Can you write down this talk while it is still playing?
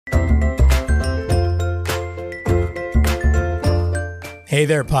Hey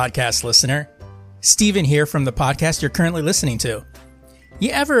there, podcast listener. Steven here from the podcast you're currently listening to. You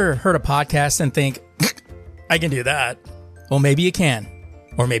ever heard a podcast and think, I can do that? Well, maybe you can.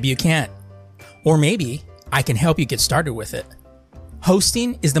 Or maybe you can't. Or maybe I can help you get started with it.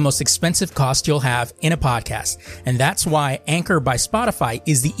 Hosting is the most expensive cost you'll have in a podcast, and that's why Anchor by Spotify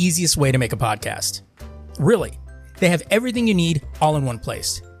is the easiest way to make a podcast. Really, they have everything you need all in one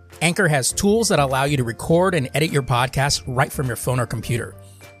place. Anchor has tools that allow you to record and edit your podcast right from your phone or computer.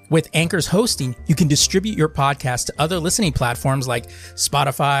 With Anchor's hosting, you can distribute your podcast to other listening platforms like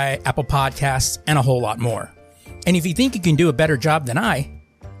Spotify, Apple Podcasts, and a whole lot more. And if you think you can do a better job than I,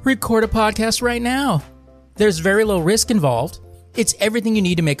 record a podcast right now. There's very low risk involved. It's everything you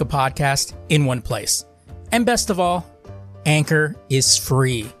need to make a podcast in one place. And best of all, Anchor is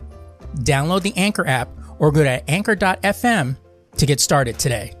free. Download the Anchor app or go to anchor.fm to get started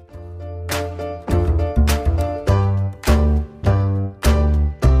today.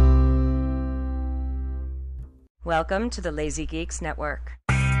 Welcome to the Lazy Geeks Network.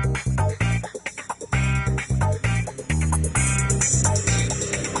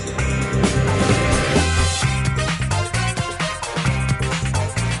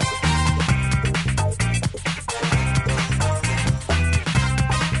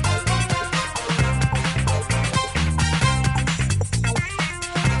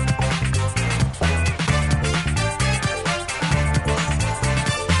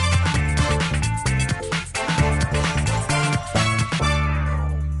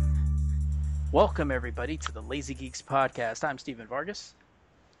 Welcome, everybody, to the Lazy Geeks podcast. I'm Steven Vargas.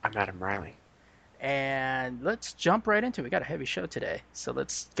 I'm Adam Riley. And let's jump right into it. We got a heavy show today, so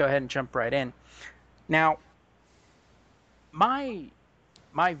let's go ahead and jump right in. Now, my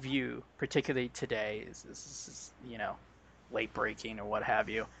view, particularly today, is late breaking or what have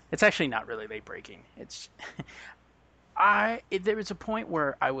you. It's actually not really late breaking. It's there was a point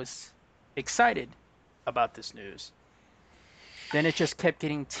where I was excited about this news. Then it just kept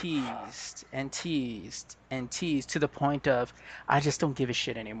getting teased and teased and teased to the point of, I just don't give a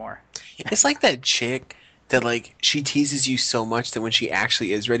shit anymore. It's like that chick that, like, she teases you so much that when she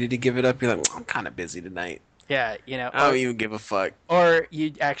actually is ready to give it up, you're like, I'm kind of busy tonight. Yeah, I don't even give a fuck. Or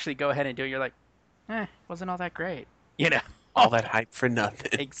you actually go ahead and do it, you're like, wasn't all that great. All that hype for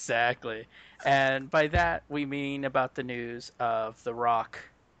nothing. Exactly. And by that, we mean about the news of The Rock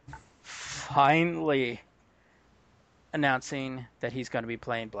finally announcing that he's going to be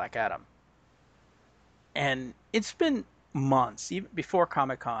playing Black Adam. And it's been months. Even before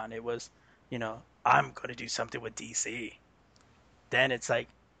Comic-Con, it was, I'm going to do something with DC. Then it's like,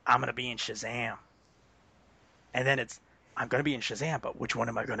 I'm going to be in Shazam. And then it's, I'm going to be in Shazam, but which one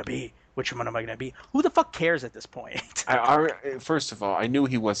am I going to be? Which one am I going to be? Who the fuck cares at this point? First of all, I knew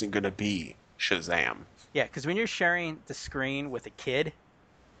he wasn't going to be Shazam. Yeah, because when you're sharing the screen with a kid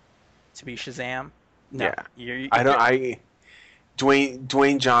to be Shazam, no, yeah.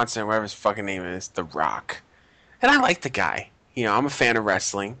 Dwayne Johnson, whatever his fucking name is, The Rock. And I like the guy. I'm a fan of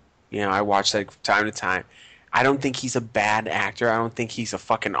wrestling. I watch that time to time. I don't think he's a bad actor. I don't think he's a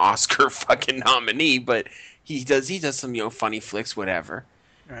fucking Oscar fucking nominee, but he does some, funny flicks, whatever.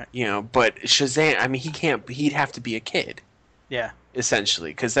 Right. But Shazam, he'd have to be a kid. Yeah.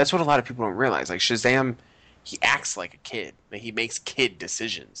 Essentially, because that's what a lot of people don't realize. Like, Shazam, he acts like a kid. Like, he makes kid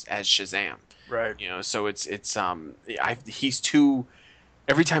decisions as Shazam. Right. So he's too.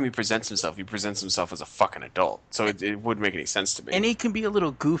 Every time he presents himself as a fucking adult. So it wouldn't make any sense to me. And he can be a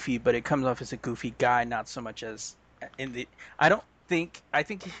little goofy, but it comes off as a goofy guy, not so much as in the. I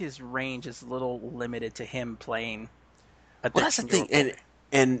think his range is a little limited to him playing. Well, that's the thing,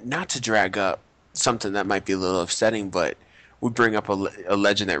 and not to drag up something that might be a little upsetting, but we bring up a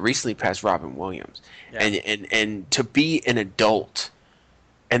legend that recently passed, Robin Williams, yeah. and to be an adult.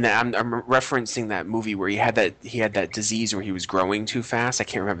 And then I'm referencing that movie where he had that disease where he was growing too fast. I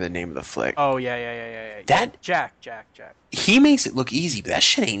can't remember the name of the flick. Oh yeah. That Jack. He makes it look easy, but that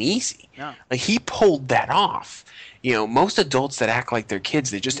shit ain't easy. No. Like, he pulled that off. Most adults that act like they're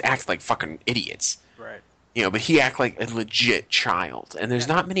kids, they just act like fucking idiots. Right. But he act like a legit child, and there's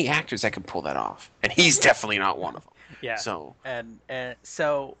not many actors that can pull that off, and he's definitely not one of them. Yeah. So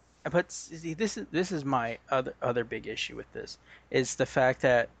so. But see, this is my other big issue with this is the fact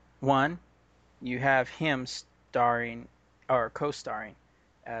that, one, you have him starring or co-starring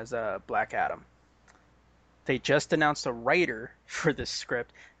as Black Adam. They just announced a writer for this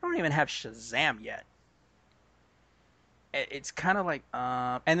script. They don't even have Shazam yet. It's kind of like,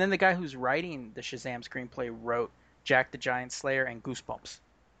 and then the guy who's writing the Shazam screenplay wrote Jack the Giant Slayer and Goosebumps.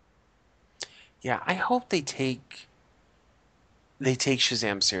 Yeah, I hope they take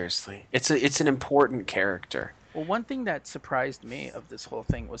Shazam seriously. It's an important character. Well, one thing that surprised me of this whole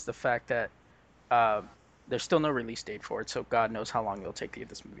thing was the fact that uh, there's still no release date for it, so God knows how long it'll take to get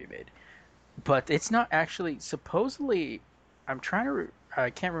this movie made. But it's not actually supposedly. I'm trying to. I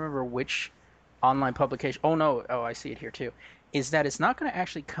can't remember which online publication. Oh no! Oh, I see it here too. Is that it's not going to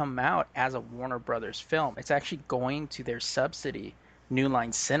actually come out as a Warner Brothers film. It's actually going to their subsidy, New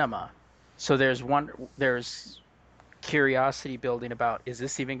Line Cinema. So there's curiosity building about, is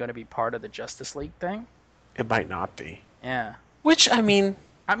this even going to be part of the Justice League thing? It might not be. Yeah. Which, I mean,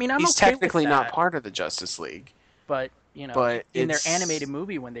 I'm he's okay technically with not that, part of the Justice League. but But in their it's animated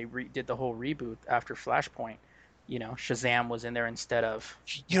movie when they did the whole reboot after Flashpoint, Shazam was in there instead of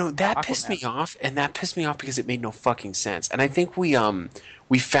that pissed me Aquaman. off, and that pissed me off because it made no fucking sense. And I think we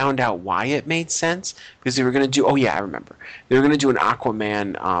found out why it made sense because they were going to do. Oh yeah, I remember. They were going to do an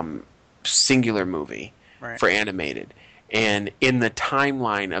Aquaman singular movie Right. for animated, and in the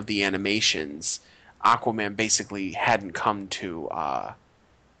timeline of the animations, Aquaman basically hadn't come to.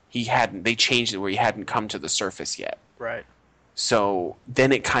 They changed it where he hadn't come to the surface yet. Right. So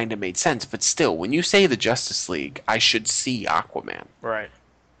then it kind of made sense. But still, when you say the Justice League, I should see Aquaman. Right.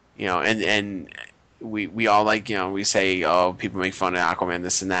 And we all we say, oh, people make fun of Aquaman,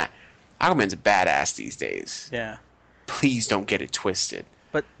 this and that. Aquaman's a badass these days. Yeah. Please don't get it twisted.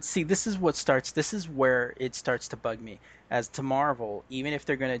 But see, this is where it starts to bug me. As to Marvel, even if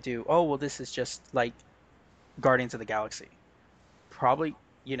they're going to do, oh, well, this is just like Guardians of the Galaxy. Probably,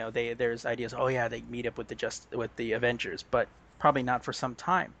 there's ideas, oh yeah, they meet up with the Avengers, but probably not for some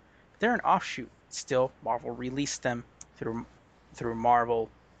time. They're an offshoot. Still, Marvel released them through Marvel,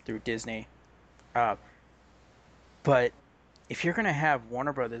 through Disney. But if you're going to have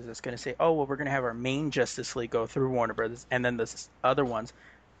Warner Brothers that's going to say, oh, well, we're going to have our main Justice League go through Warner Brothers, and then the other ones,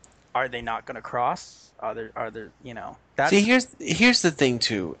 are they not going to cross? Are there, that's... See, here's the thing,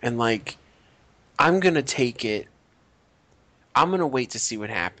 too. And, I'm going to take it... I'm going to wait to see what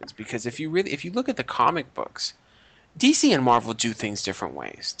happens. Because if you look at the comic books, DC and Marvel do things different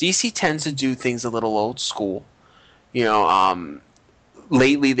ways. DC tends to do things a little old school.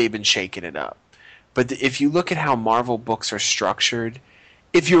 Lately they've been shaking it up. But if you look at how Marvel books are structured,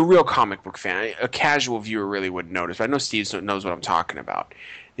 if you're a real comic book fan, a casual viewer really wouldn't notice. But I know Steve knows what I'm talking about.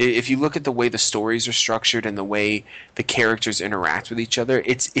 If you look at the way the stories are structured and the way the characters interact with each other,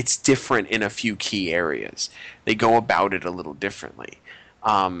 it's different in a few key areas. They go about it a little differently.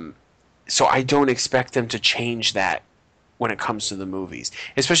 So I don't expect them to change that when it comes to the movies.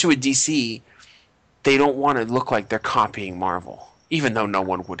 Especially with DC, they don't want to look like they're copying Marvel, even though no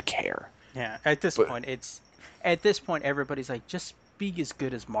one would care. Yeah, at this point, everybody's like, just be as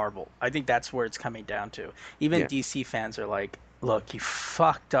good as Marvel. I think that's where it's coming down to. Even DC fans are like, look, you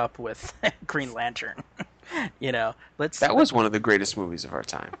fucked up with Green Lantern. That was one of the greatest movies of our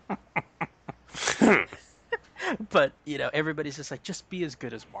time. But everybody's just like, just be as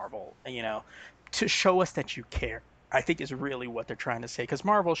good as Marvel. To show us that you care. I think is really what they're trying to say, because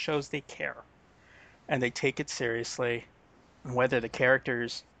Marvel shows they care, and they take it seriously. Whether the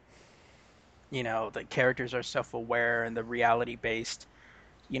characters are self-aware and the reality-based,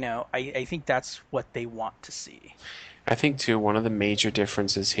 I think that's what they want to see. I think, too, one of the major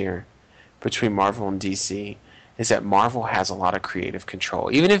differences here between Marvel and DC is that Marvel has a lot of creative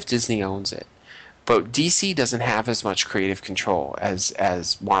control, even if Disney owns it. But DC doesn't have as much creative control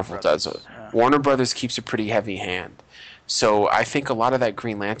as Marvel does. Warner Brothers keeps a pretty heavy hand. So I think a lot of that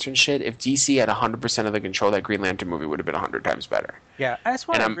Green Lantern shit, if DC had 100% of the control, that Green Lantern movie would have been 100 times better. Yeah, that's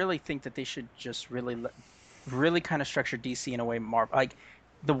why I really think that they should just really kind of structure DC in a way Marvel, like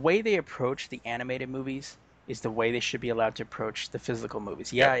the way they approach the animated movies is the way they should be allowed to approach the physical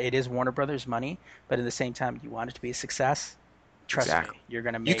movies. Yeah, It is Warner Brothers money, but at the same time, you want it to be a success. Trust me, you're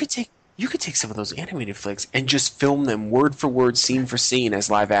gonna make. You could take some of those animated flicks and just film them word for word, scene for scene as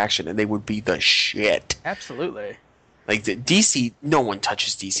live action, and they would be the shit. Absolutely. Like the DC, no one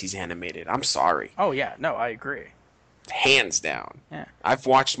touches DC's animated. I'm sorry. Oh yeah, no, I agree. Hands down. Yeah. I've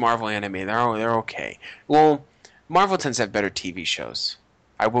watched Marvel anime. They're okay. Well, Marvel tends to have better TV shows.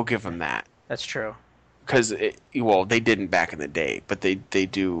 I will give them that. That's true. Because they didn't back in the day, but they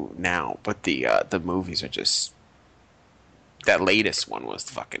do now. But the movies are just. That latest one was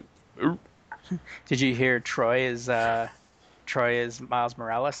fucking. Did you hear Troy is Miles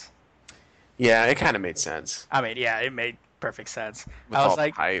Morales? Yeah, it kind of made sense. I mean, yeah, it made perfect sense. With I was all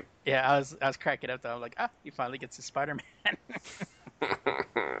like, the hype. Yeah, I was cracking up though. I'm like, he finally gets his Spider-Man.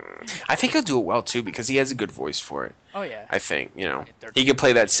 I think he'll do it well too because he has a good voice for it. Oh yeah. I think he could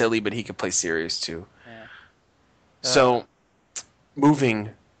play that silly, but he could play serious too. Yeah. So,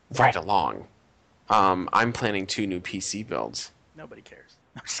 moving right along, I'm planning 2 new PC builds. Nobody cares.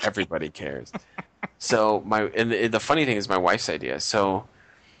 Everybody cares. So the funny thing is my wife's idea. So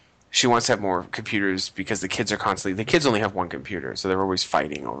she wants to have more computers because the kids only have one computer, so they're always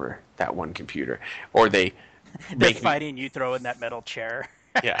fighting over that one computer, or they They're make me. fighting you throw in that metal chair.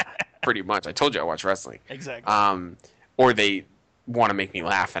 Yeah, pretty much. I told you I watch wrestling. Exactly. Or they want to make me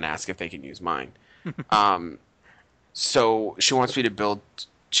laugh and ask if they can use mine. So she wants me to build.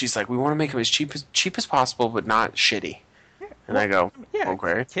 She's like, we want to make them as cheap as possible, but not shitty. And I go, Yeah,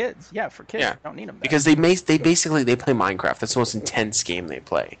 okay. kids. Yeah, for kids. Yeah, You don't need them. because they basically they play Minecraft. That's the most intense game they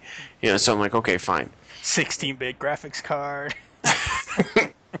play. So I'm like, okay, fine. 16-bit graphics card.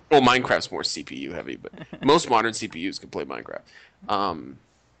 Well, Minecraft's more CPU heavy, but most modern CPUs can play Minecraft.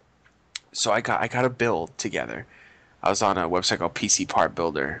 So I got a build together. I was on a website called PC Part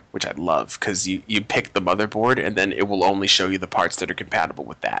Builder, which I love because you pick the motherboard and then it will only show you the parts that are compatible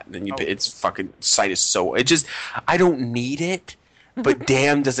with that. And then it's fucking site is so I don't need it, but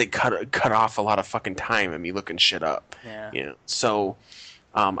damn, does it cut off a lot of fucking time and me looking shit up. Yeah. So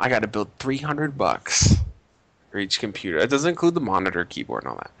I got to build $300 for each computer. That doesn't include the monitor, keyboard,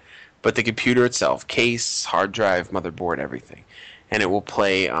 and all that, but the computer itself, case, hard drive, motherboard, everything, and it will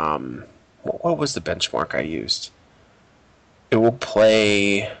play. What was the benchmark I used? It will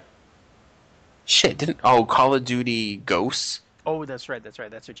play. Call of Duty Ghosts. Oh, that's right.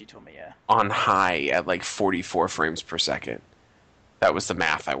 That's what you told me. Yeah. On high at like 44 frames per second. That was the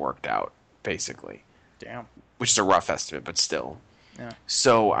math I worked out, basically. Damn. Which is a rough estimate, but still. Yeah.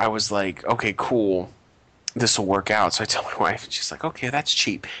 So I was like, okay, cool. This will work out. So I tell my wife, and she's like, okay, that's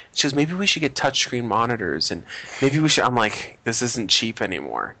cheap. She goes, maybe we should get touchscreen monitors, and maybe we should. I'm like, this isn't cheap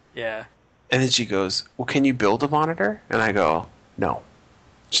anymore. Yeah. And then she goes, well, can you build a monitor? And I go, no.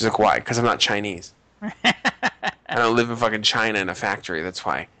 She's like, why? Because I'm not Chinese. I don't live in fucking China in a factory. That's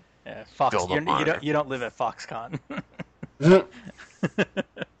why. Yeah, Fox. Build a monitor. You don't live at Foxconn. I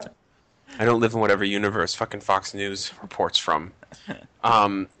don't live in whatever universe fucking Fox News reports from.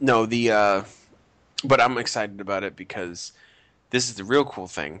 No, but I'm excited about it because this is the real cool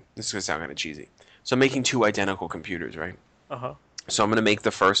thing. This is going to sound kind of cheesy. So I'm making 2 identical computers, right? Uh-huh. So I'm going to make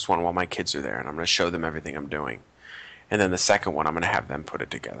the first one while my kids are there, and I'm going to show them everything I'm doing. And then the second one, I'm going to have them put it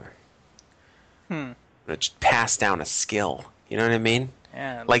together. I'm going to pass down a skill. You know what I mean?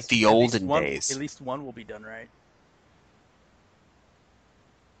 Yeah. Like the olden days. At least one will be done right.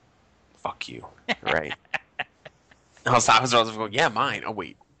 Fuck you. Right. I was going, yeah, mine. Oh,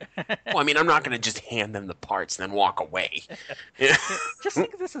 wait. Well, I mean, I'm not going to just hand them the parts and then walk away. Just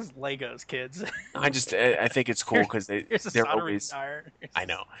think of this as Legos, kids. I think it's cool because they're always. Iron. I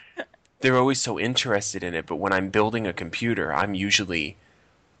know. They're always so interested in it, but when I'm building a computer, I'm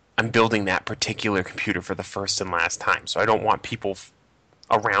building that particular computer for the first and last time. So I don't want people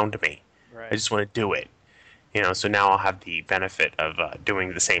around me. Right. I just want to do it. So now I'll have the benefit of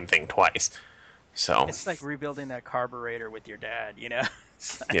doing the same thing twice. So it's like rebuilding that carburetor with your dad,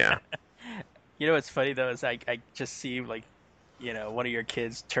 Yeah. What's funny though is I just see like, one of your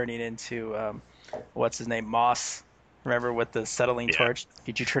kids turning into what's his name, Moss. Remember with the settling torch?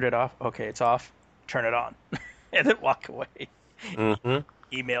 Did you turn it off? Okay, it's off. Turn it on, and then walk away. Mm-hmm.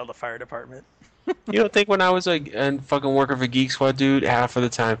 Email the fire department. You don't think when I was fucking working for Geek Squad, dude, half of the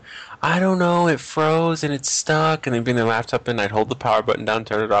time, I don't know, it froze and it stuck, and they'd bring their laptop in, I'd hold the power button down,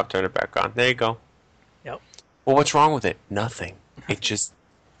 turn it off, turn it back on. There you go. Yep. Well, what's wrong with it? Nothing. It just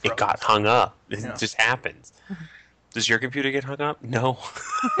it got hung up. It just happens. Does your computer get hung up? No.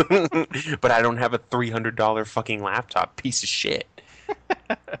 But I don't have a $300 fucking laptop. Piece of shit.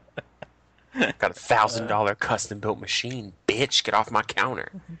 Got a $1,000 custom built machine. Bitch, get off my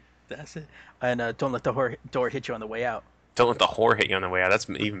counter. That's it. And don't let the door hit you on the way out. Don't let the whore hit you on the way out. That's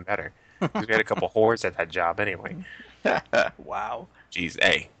even better. We had a couple whores at that job anyway. Wow. Jeez,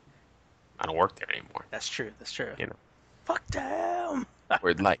 hey. I don't work there anymore. That's true. You know. Fuck them.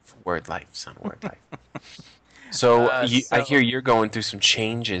 Word life, son. Word life. So, I hear you're going through some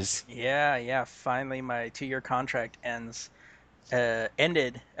changes. Yeah. Finally, my 2-year contract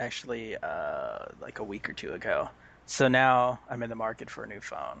ended actually like a week or 2 ago. So now I'm in the market for a new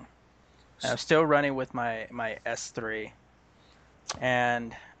phone. I'm still running with my S3,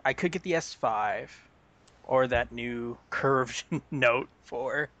 and I could get the S5 or that new curved Note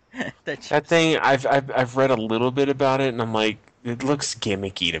 4. That thing, I've read a little bit about it, and I'm like, it looks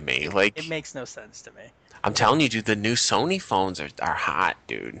gimmicky to me. Like, it makes no sense to me. I'm telling you, dude, the new Sony phones are hot,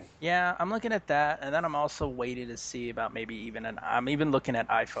 dude. Yeah, I'm looking at that, and then I'm also waiting to see about maybe I'm even looking at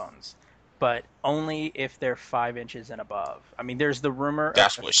iPhones, but only if they're 5 inches and above. I mean, there's the rumor.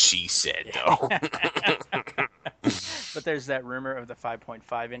 That's what she said, though. But there's that rumor of the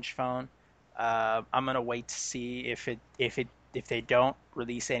 5.5 inch phone. I'm gonna wait to see if they don't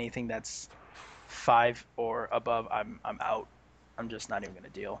release anything that's 5 or above, I'm out. I'm just not even gonna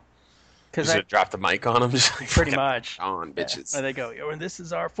deal. Just gonna drop the mic on them, just like pretty much on yeah. bitches. When they go, "Oh, and this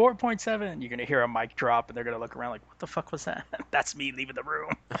is our 4.7," you're gonna hear a mic drop, and they're gonna look around like, "What the fuck was that?" That's me leaving the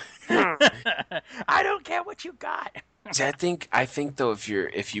room. I don't care what you got. See, I think though, if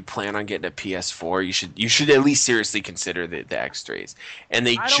you plan on getting a PS4, you should at least seriously consider the X3s. And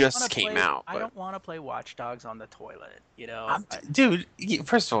they just came out. I don't want to play Watch Dogs on the toilet. Dude.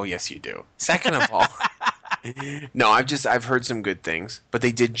 First of all, yes, you do. Second of all, no, I've heard some good things, but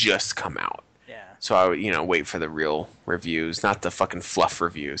they did just come out. Yeah. So I would, wait for the real reviews, not the fucking fluff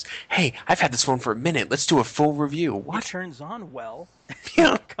reviews. Hey, I've had this phone for a minute. Let's do a full review. What? It turns on well.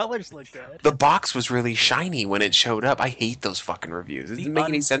 Yeah. Colors look good. The box was really shiny when it showed up. I hate those fucking reviews. It doesn't make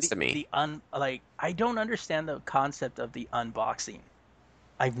any sense to me. I don't understand the concept of the unboxing.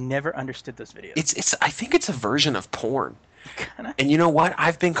 I've never understood this video. I think it's a version of porn. And you know what?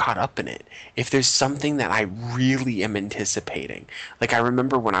 I've been caught up in it. If there's something that I really am anticipating, like I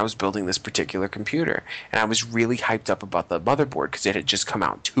remember when I was building this particular computer, and I was really hyped up about the motherboard because it had just come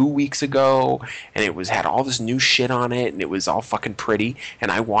out 2 weeks ago, and it had all this new shit on it, and it was all fucking pretty.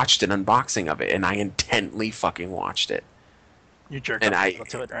 And I watched an unboxing of it, and I intently fucking watched it. You jerk off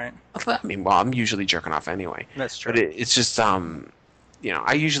to it, right? I mean, well, I'm usually jerking off anyway. That's true. But it's just,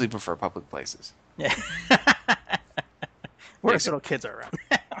 I usually prefer public places. Yeah. Where little kids are around.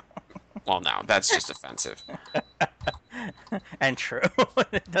 Well, no, that's just offensive. And true.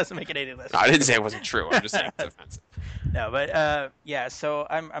 It doesn't make it any less. No, I didn't say it wasn't true. I'm just saying it's offensive. No, but yeah. So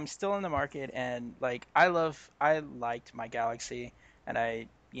I'm still in the market, and like I liked my Galaxy, and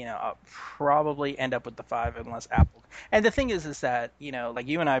I'll probably end up with the 5 unless Apple. And the thing is that like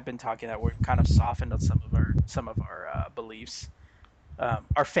you and I have been talking that we're kind of softened on some of our beliefs,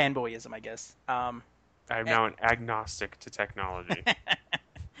 our fanboyism, I guess. I'm now an agnostic to technology.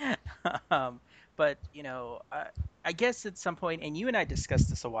 But I guess at some point, and you and I discussed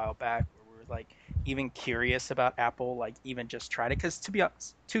this a while back, where we were like even curious about Apple, like even just tried it, because to be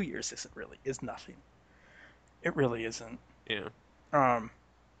honest, 2 years is nothing. It really isn't. Yeah.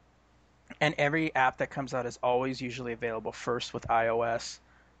 And every app that comes out is always usually available first with iOS.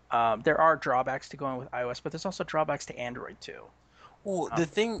 There are drawbacks to going with iOS, but there's also drawbacks to Android too. Well,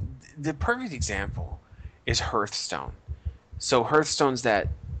 the perfect example is Hearthstone. So Hearthstone's that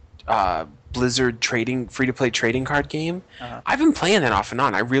Blizzard free-to-play trading card game. Uh-huh. I've been playing that off and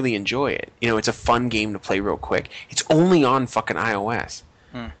on. I really enjoy it. It's a fun game to play real quick. It's only on fucking iOS.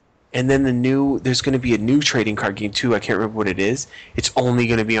 And then there's going to be a new trading card game too. I can't remember what it is. It's only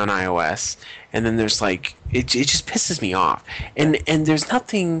going to be on iOS. And then there's it just pisses me off. And there's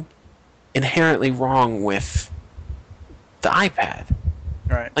nothing inherently wrong with the iPad.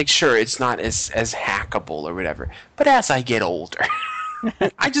 Right. Like, sure, it's not as hackable or whatever. But as I get older,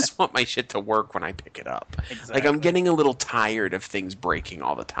 I just want my shit to work when I pick it up. Exactly. Like, I'm getting a little tired of things breaking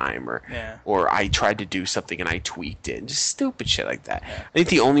all the time, or I tried to do something and I tweaked it, and just stupid shit like that. Yeah. I think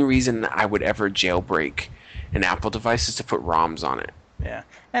the only reason I would ever jailbreak an Apple device is to put ROMs on it. Yeah,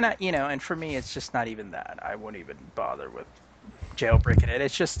 and and for me, it's just not even that. I wouldn't even bother with jailbreaking it.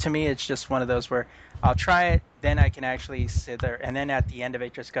 It's just, to me, it's just one of those where I'll try it, then I can actually sit there, and then at the end of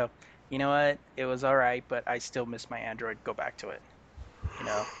it, just go, you know what, it was all right, but I still miss my Android. Go back to it.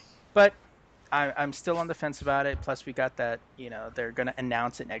 But I'm still on the fence about it. Plus, we got that, they're gonna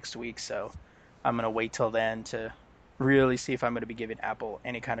announce it next week, so I'm gonna wait till then to really see if I'm gonna be giving Apple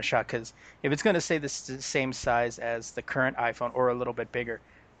any kind of shot. Because if it's gonna say the same size as the current iPhone or a little bit bigger,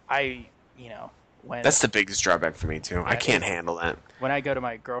 when that's the biggest drawback for me too. Yeah, I can't handle that. When I go to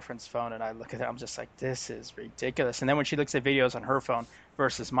my girlfriend's phone and I look at it, I'm just like, this is ridiculous. And then when she looks at videos on her phone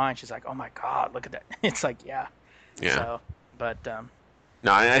versus mine, she's like, oh my god, look at that. It's like, yeah. So, but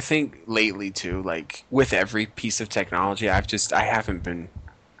no, I think lately too, like with every piece of technology, I haven't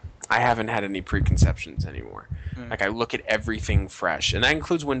had any preconceptions anymore. Like I look at everything fresh, and that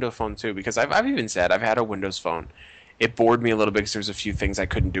includes Windows Phone too, because I've even said I've had a Windows Phone. It bored me a little bit because there's a few things I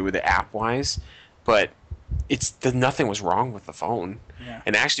couldn't do with it app wise, but nothing was wrong with the phone. Yeah.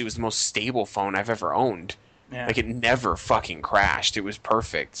 And actually, it was the most stable phone I've ever owned. Yeah. Like it never fucking crashed. It was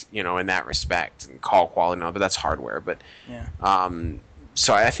perfect, in that respect, and call quality and all. But that's hardware. But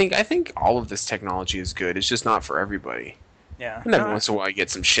so I think all of this technology is good. It's just not for everybody. Yeah. And every once in a while, you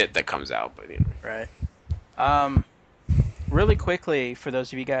get some shit that comes out, but Right. Really quickly, for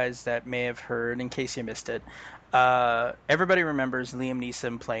those of you guys that may have heard, in case you missed it, everybody remembers Liam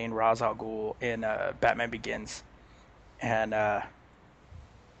Neeson playing Ra's al Ghul in Batman Begins, and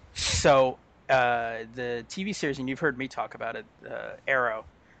so the TV series, and you've heard me talk about it, Arrow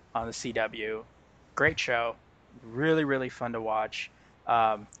on the CW, great show, really really fun to watch.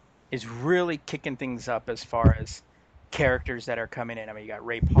 is really kicking things up as far as characters that are coming in. I mean, you got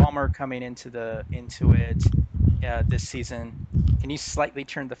Ray Palmer coming into it this season. Can you slightly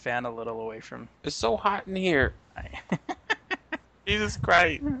turn the fan a little away from? It's so hot in here. Jesus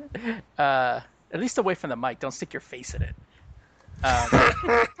Christ. At least away from the mic. Don't stick your face in it.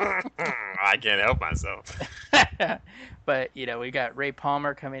 I can't help myself. But we got Ray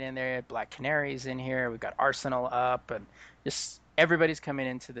Palmer coming in there. Black Canary's in here. We've got Arsenal up, and just everybody's coming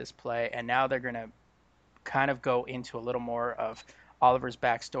into this play. And now they're gonna kind of go into a little more of Oliver's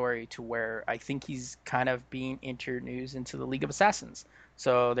backstory, to where I think he's kind of being introduced into the League of Assassins.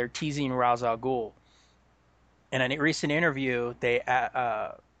 So they're teasing Ra's al Ghul. In a recent interview, they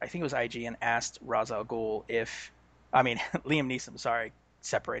I think it was IGN asked Ra's al Ghul Liam Neeson, sorry,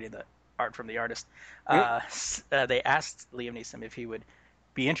 separating the art from the artist. They asked Liam Neeson if he would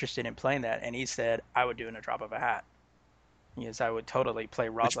be interested in playing that, and he said, "I would do it in a drop of a hat." Yes, I would totally play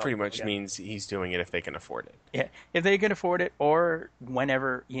Ra's al Ghul. Which pretty much means he's doing it if they can afford it. Yeah, if they can afford it, or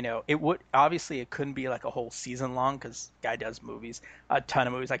whenever, it would, obviously it couldn't be like a whole season long, because guy does movies, a ton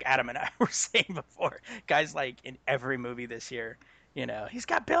of movies, like Adam and I were saying before. Guy's like in every movie this year, he's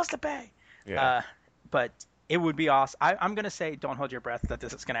got bills to pay. Yeah. But it would be awesome. I'm going to say, don't hold your breath that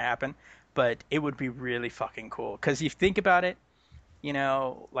this is going to happen, but it would be really fucking cool. Because you think about it,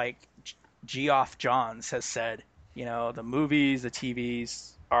 like Geoff Johns has said, the movies, the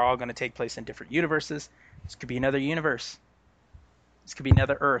TVs are all going to take place in different universes. This could be another universe. This could be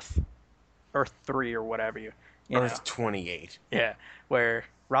another Earth 3 or whatever Earth 28. Yeah, where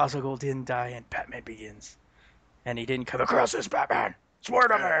Ra's al Ghul didn't die in Batman Begins, and he didn't come across as Batman. Swear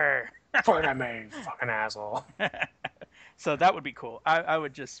to me. Swear to me, fucking asshole. So that would be cool. I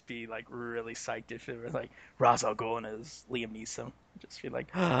would just be like really psyched if it was like Ra's al Ghul and as Liam Neeson. Just be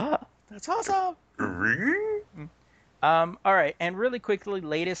like, that's awesome. All right, and really quickly,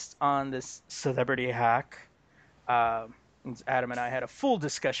 latest on this celebrity hack. Adam and I had a full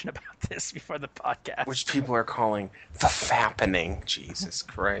discussion about this before the podcast, which people are calling the fappening. Jesus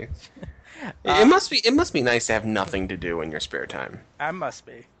Christ! It must be nice to have nothing to do in your spare time. I must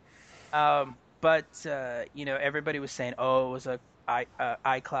be, but everybody was saying, oh, it was a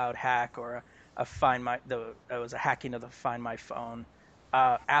iCloud hack or it was a hacking of the Find My phone.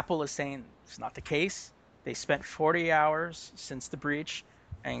 Apple is saying it's not the case. They spent 40 hours since the breach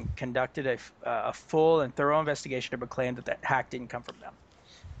and conducted a full and thorough investigation to claim that hack didn't come from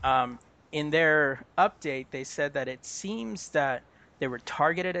them. In their update, they said that it seems that there were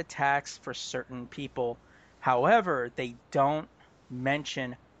targeted attacks for certain people. However, they don't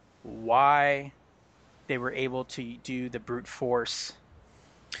mention why they were able to do the brute force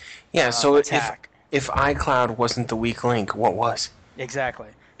attack. If iCloud wasn't the weak link, what was? Exactly.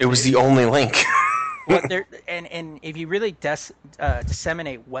 It was the only link. What they're and if you really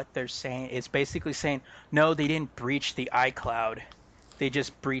disseminate what they're saying, it's basically saying, no, they didn't breach the iCloud. They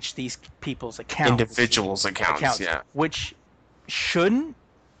just breached these people's accounts. Individuals' accounts, yeah. Which shouldn't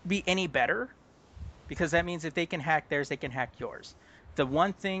be any better, because that means if they can hack theirs, they can hack yours. The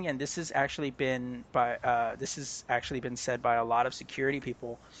one thing, and this has actually been said by a lot of security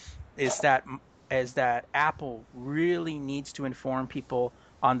people, is that Apple really needs to inform people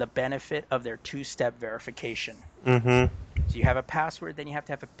on the benefit of their two-step verification. Mm-hmm. So you have a password, then you have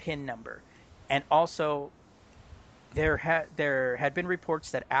to have a PIN number. And also, there had been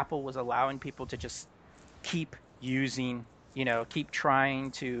reports that Apple was allowing people to just keep using, keep trying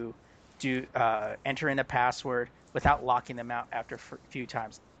to enter in a password without locking them out after a few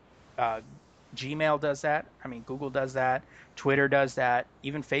times. Gmail does that. I mean, Google does that. Twitter does that.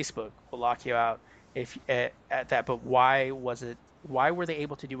 Even Facebook will lock you out if at that. But why were they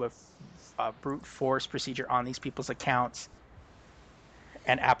able to do a brute force procedure on these people's accounts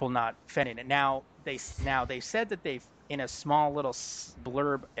and Apple not fending it? Now they said that they've, in a small little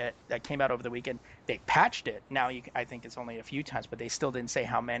blurb that came out over the weekend, they patched it. Now I think it's only a few times, but they still didn't say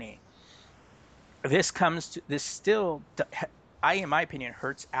how many. This still, in my opinion,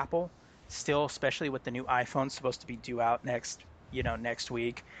 hurts Apple still, especially with the new iPhone supposed to be due out next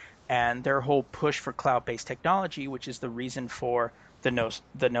week. And their whole push for cloud-based technology, which is the reason for the no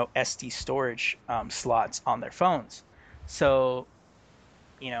SD storage slots on their phones. So,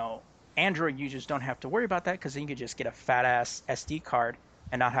 Android users don't have to worry about that, because then you could just get a fat-ass SD card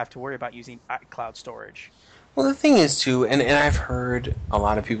and not have to worry about using cloud storage. Well, the thing is, too, and I've heard a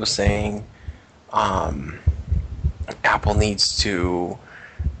lot of people saying Apple needs to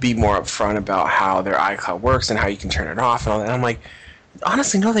be more upfront about how their iCloud works and how you can turn it off and all that. And I'm like,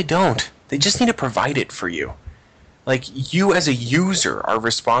 honestly, no, they don't. They just need to provide it for you. Like, you as a user are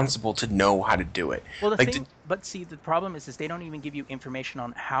responsible to know how to do it. Well, Like, but see, the problem is they don't even give you information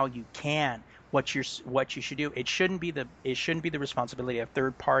on how you can, what you should do. It shouldn't be the responsibility of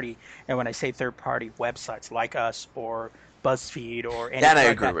third party. And when I say third party, websites like us or BuzzFeed or anything that I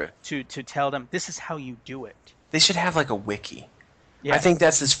like agree that, with. to tell them this is how you do it. They should have, like, a wiki. Yeah. I think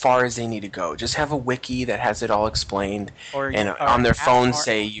that's as far as they need to go. Just have a wiki that has it all explained, and Or on their phone or-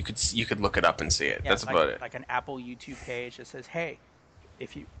 say you could look it up and see it. yeah, That's like, about it. like an Apple YouTube page that says, "Hey,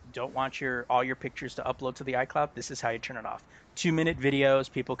 if you don't want all your pictures to upload to the iCloud, this is how you turn it off." 2-minute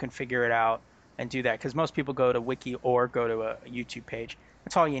videos, people can figure it out and do that because most people go to wiki or go to a YouTube page.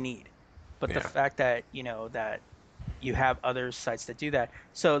 That's all you need. But the Yeah. fact that that you have other sites that do that.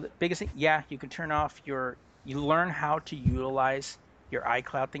 So the biggest thing, yeah, you can turn off you learn how to utilize your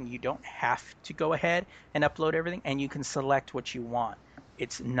iCloud thing. You don't have to go ahead and upload everything, and you can select what you want.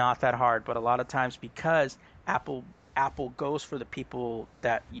 It's not that hard, but a lot of times because Apple goes for the people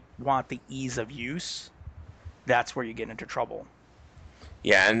that want the ease of use, that's where you get into trouble.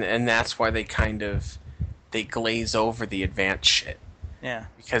 Yeah, and that's why they glaze over the advanced shit. Yeah.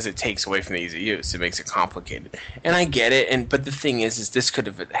 Because it takes away from the ease of use. It makes it complicated. And I get it, but the thing is this could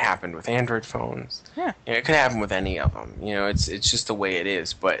have happened with Android phones. Yeah. It could happen with any of them. It's just the way it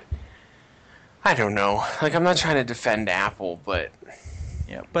is, but I don't know. Like, I'm not trying to defend Apple, but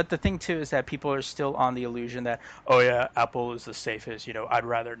Yeah, but the thing too is that people are still on the illusion that, oh yeah, Apple is the safest. I'd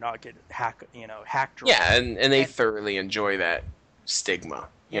rather not get hacked. Hacked. yeah, and they thoroughly enjoy that stigma.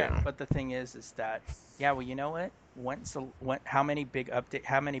 Yeah, but the thing is that, yeah, well, you know what? How many big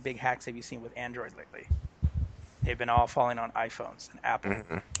hacks have you seen with Android lately? They've been all falling on iPhones and Apple.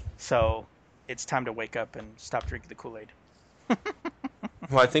 Mm-hmm. So it's time to wake up and stop drinking the Kool-Aid.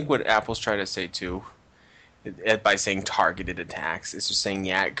 Well, I think what Apple's trying to say too, by saying targeted attacks, is just saying,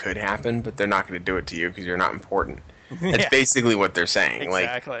 yeah, it could happen, but they're not going to do it to you because you're not important. That's Yeah. basically what they're saying.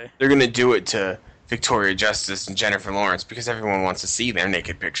 Exactly. Like, they're going to do it to Victoria Justice and Jennifer Lawrence because everyone wants to see their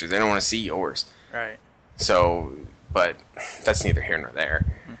naked pictures. They don't want to see yours. Right. So, but that's neither here nor there.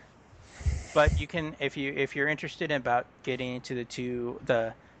 But you can, if you're interested in about getting into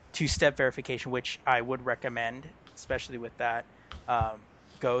the two-step verification, which I would recommend, especially with that,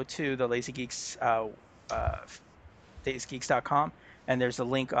 go to the Lazy Geeks, lazygeeks.com, and there's a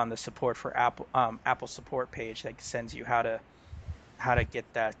link on the support for Apple support page that sends you how to get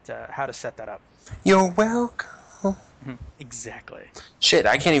that, how to set that up. You're welcome. Exactly. Shit,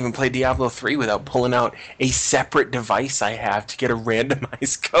 I can't even play Diablo 3 without pulling out a separate device I have to get a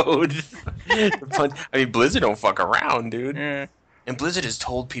randomized code. I mean, Blizzard don't fuck around, dude. Yeah. And Blizzard has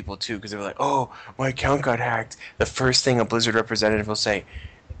told people, too, because they were like, oh, my account got hacked. The first thing a Blizzard representative will say,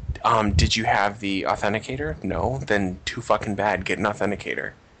 did you have the authenticator? No? Then too fucking bad. Get an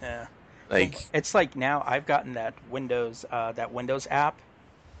authenticator. Yeah. Like, It's like now I've gotten that Windows app,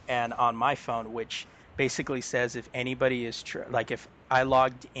 and on my phone, which basically says if anybody is like if I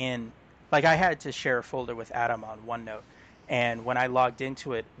logged in, like I had to share a folder with Adam on OneNote, and when I logged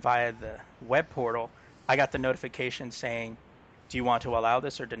into it via the web portal, I got the notification saying, do you want to allow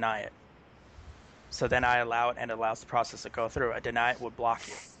this or deny it? So then I allow it and it allows the process to go through. A deny it would block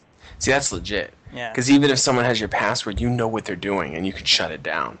you. see, that's legit. Yeah. Because even if someone has your password, you know what they're doing, and you can shut it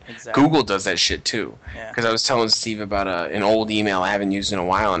down. Exactly. Google does that shit, too. Yeah. Because I was telling Steve about an old email I haven't used in a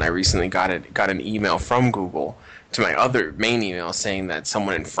while, and I recently got an email from Google to my other main email saying that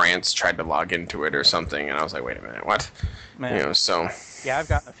someone in France tried to log into it or something, and I was like, wait a minute, what? Man. So... Yeah, I've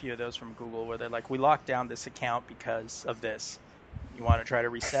gotten a few of those from Google where they're like, we locked down this account because of this. You want to try to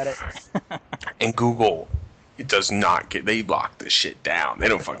reset it? And Google, it does not get... They lock this shit down. They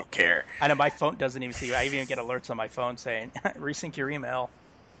don't fucking care. I know my phone doesn't even see. I even get alerts on my phone saying, resync your email.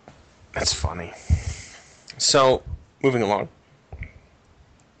 That's funny. So, moving along.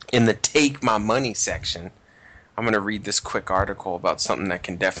 In the Take My Money section, I'm going to read this quick article about something that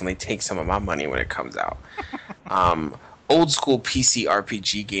can definitely take some of my money when it comes out. Old school PC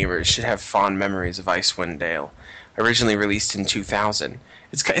RPG gamers should have fond memories of Icewind Dale. Originally released in 2000.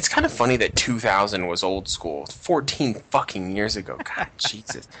 It's kind of funny that 2000 was old school. 14 fucking years ago. God,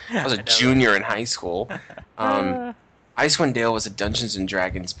 Jesus. I was a junior in high school. Icewind Dale was a Dungeons &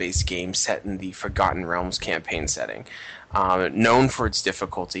 Dragons-based game set in the Forgotten Realms campaign setting. Known for its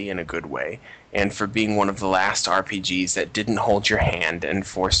difficulty in a good way, and for being one of the last RPGs that didn't hold your hand and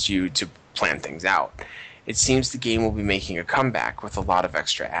forced you to plan things out. It seems the game will be making a comeback with a lot of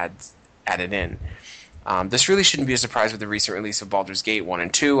extra ads added in. This really shouldn't be a surprise with the recent release of Baldur's Gate 1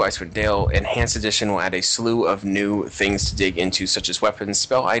 and 2. Icewind Dale Enhanced Edition will add a slew of new things to dig into, such as weapons,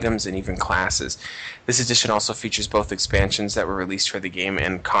 spell items, and even classes. This edition also features both expansions that were released for the game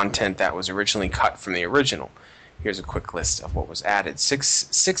and content that was originally cut from the original. Here's a quick list of what was added. No, 6.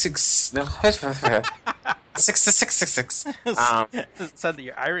 Said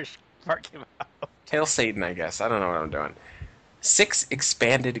the Irish part came out. Hail Satan, I guess. I don't know what I'm doing. 6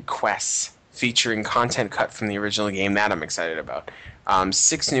 expanded quests featuring content cut from the original game that I'm excited about.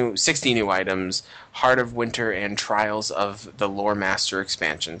 60 new items, Heart of Winter and Trials of the Lore Master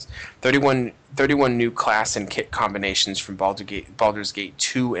expansions, 31 new class and kit combinations from Baldur's Gate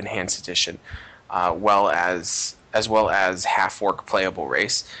 2 Enhanced Edition, as well as half-orc playable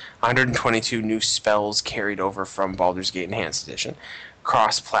race, 122 new spells carried over from Baldur's Gate Enhanced Edition,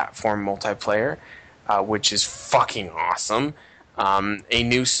 cross-platform multiplayer, which is fucking awesome. A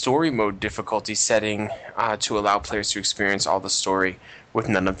new story mode difficulty setting to allow players to experience all the story with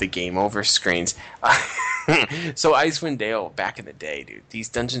none of the game over screens. So Icewind Dale, back in the day, dude, these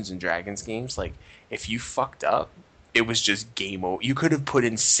Dungeons and Dragons games, like, if you fucked up, it was just game over. You could have put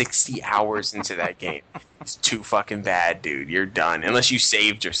in 60 hours into that game. It's too fucking bad, dude. You're done. Unless you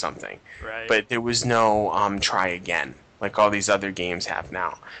saved or something. Right. But there was no try again, like all these other games have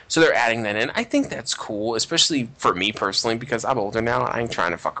now. So they're adding that in. I think that's cool, especially for me personally, because I'm older now and I ain't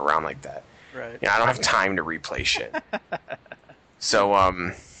trying to fuck around like that. Right. I don't have time to replay shit. So,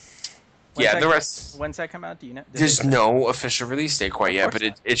 the rest. When's that come out? Do you know? There's no official release date quite yet, but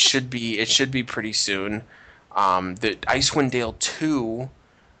it should be pretty soon. The Icewind Dale 2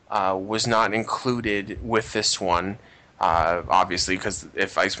 was not included with this one, obviously, because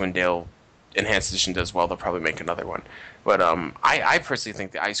if Icewind Dale Enhanced Edition does well, they'll probably make another one. But I personally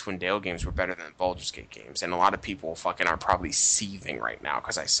think the Icewind Dale games were better than the Baldur's Gate games, and a lot of people fucking are probably seething right now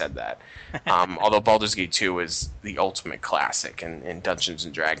because I said that. Although Baldur's Gate 2 is the ultimate classic in Dungeons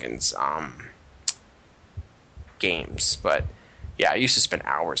and Dragons games. But yeah, I used to spend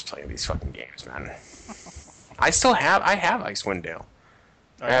hours playing these fucking games, man. I have Icewind Dale.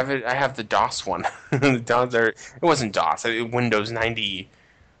 I have it. I have the DOS one. It wasn't DOS. Windows 90,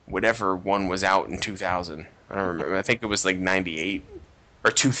 whatever one was out in 2000. I don't remember. I think it was like 98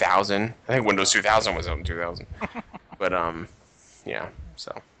 or 2000. I think Windows 2000 was out in 2000. But yeah.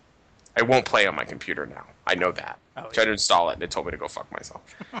 So I won't play on my computer now. I know that. Tried to install it, and it told me to go fuck myself.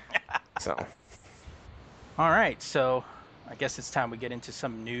 So. All right. So I guess it's time we get into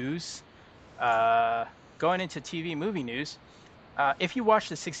some news. Going into TV movie news. If you watched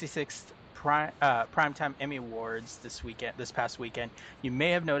the 66th Primetime Emmy Awards this past weekend, you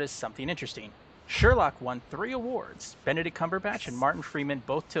may have noticed something interesting. Sherlock won 3 awards. Benedict Cumberbatch and Martin Freeman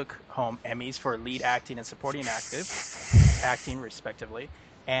both took home Emmys for lead acting and supporting acting, respectively.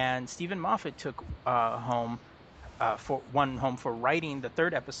 And Stephen Moffat took home for writing the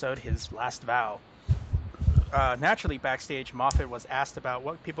 3rd episode, His Last Vow. Naturally, backstage, Moffat was asked about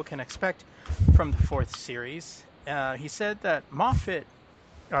what people can expect from the 4th series. He said that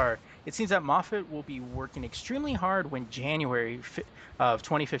it seems that Moffat will be working extremely hard when January of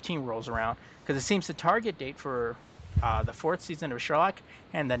 2015 rolls around, because it seems the target date for the 4th season of Sherlock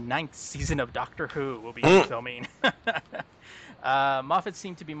and the 9th season of Doctor Who will be filming. Moffat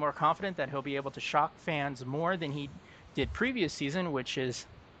seemed to be more confident that he'll be able to shock fans more than he did previous season, which is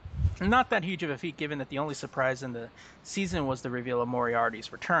not that huge of a feat given that the only surprise in the season was the reveal of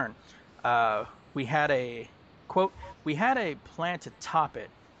Moriarty's return. We had a plan to top it.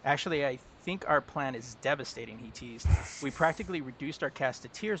 Actually, I think our plan is devastating, he teased. We practically reduced our cast to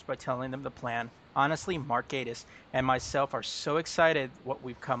tears by telling them the plan. Honestly, Mark Gatiss and myself are so excited what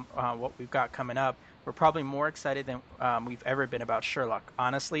we've got coming up. We're probably more excited than we've ever been about Sherlock.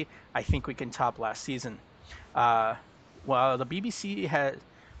 Honestly, I think we can top last season. While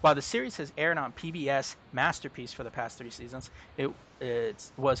the series has aired on PBS Masterpiece for the past 3 seasons, it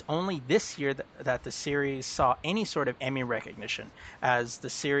was only this year that the series saw any sort of Emmy recognition. As the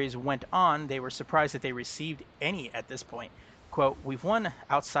series went on, they were surprised that they received any at this point. Quote, "We've won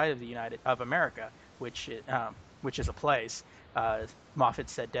outside of America, which is a place," Moffat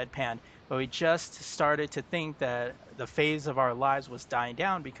said deadpan, "but we just started to think that the phase of our lives was dying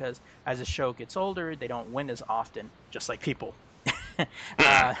down because as the show gets older, they don't win as often, just like people."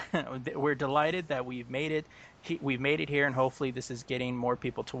 We're delighted that we've made it here, and hopefully this is getting more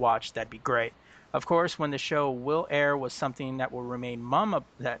people to watch. That'd be great. Of course, when the show will air was something that will remain mum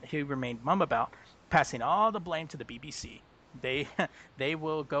about, passing all the blame to the BBC. They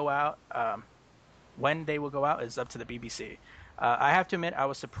will go out when they will go out is up to the BBC. I have to admit, I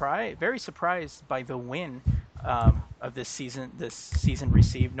was very surprised by the win of this season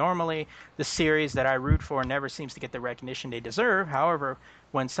received. Normally, the series that I root for never seems to get the recognition they deserve. However,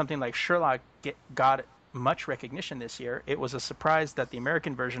 when something like Sherlock got much recognition this year, it was a surprise that the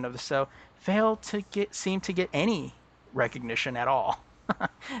American version of the show failed to seem to get any recognition at all.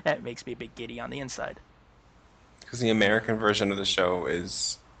 That makes me a bit giddy on the inside. Because the American version of the show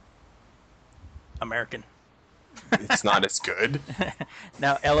is American. it's not as good.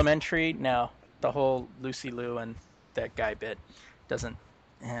 Now, Elementary, no. The whole Lucy Liu and that guy bit doesn't.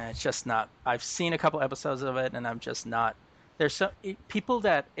 It's just not. I've seen a couple episodes of it, and I'm just not. There's people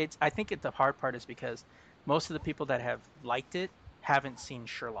that it's. I think the hard part is because most of the people that have liked it haven't seen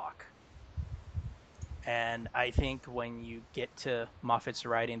Sherlock. And I think when you get to Moffat's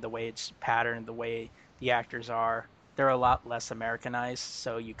writing, the way it's patterned, the way the actors are, they're a lot less Americanized,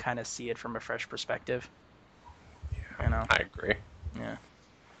 so you kind of see it from a fresh perspective. Yeah, You know? I agree. Yeah.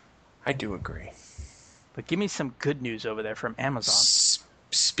 I do agree. But give me some good news over there from Amazon.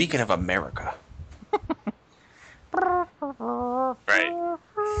 Speaking of America. Right.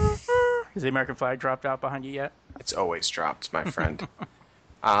 Has the American flag dropped out behind you yet? It's always dropped, my friend.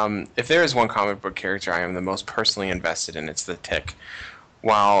 If there is one comic book character I am the most personally invested in, it's the Tick.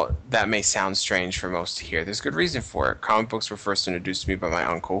 While that may sound strange for most to hear, there's good reason for it. Comic books were first introduced to me by my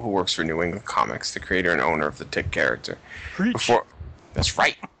uncle, who works for New England Comics, the creator and owner of the Tick character. Preach. That's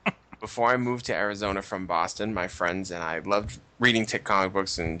right. Before I moved to Arizona from Boston, my friends and I loved reading Tick comic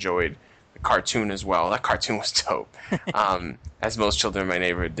books and enjoyed the cartoon as well. That cartoon was dope, as most children in my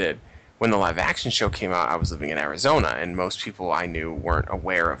neighborhood did. When the live-action show came out, I was living in Arizona, and most people I knew weren't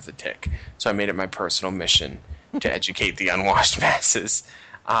aware of the Tick. So I made it my personal mission to educate the unwashed masses.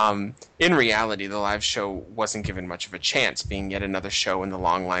 In reality, the live show wasn't given much of a chance, being yet another show in the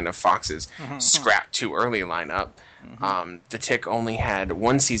long line of Fox's scrapped too early lineup. The Tick only had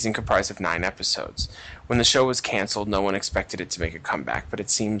one season comprised of 9 episodes. When the show was canceled, no one expected it to make a comeback, but it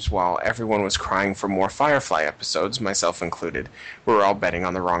seems while everyone was crying for more Firefly episodes, myself included, we were all betting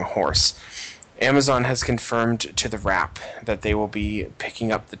on the wrong horse. Amazon has confirmed to the Wrap that they will be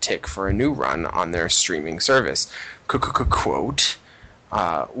picking up the Tick for a new run on their streaming service. Quote,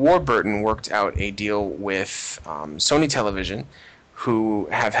 Warburton worked out a deal with Sony Television, who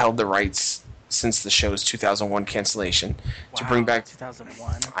have held the rights since the show's 2001 cancellation to bring back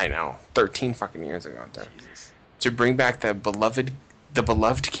 2001. I know, 13 fucking years ago. Jesus. To bring back the beloved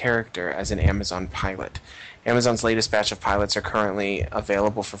character as an Amazon pilot. Amazon's latest batch of pilots are currently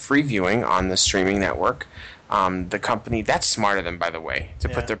available for free viewing on the streaming network. The company that's smart of them, by the way, to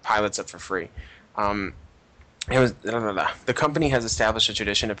put their pilots up for free. The company has established a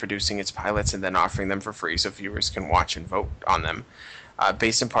tradition of producing its pilots and then offering them for free so viewers can watch and vote on them.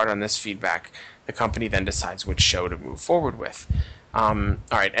 Based in part on this feedback, the company then decides which show to move forward with. All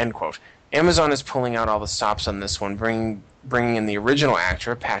right, end quote. Amazon is pulling out all the stops on this one, bringing in the original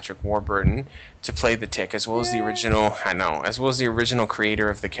actor, Patrick Warburton, to play the Tick, as well as the original creator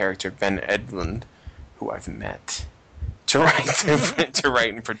of the character, Ben Edlund, who I've met, to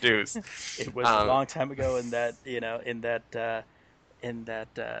write and produce. It was a long time ago in that,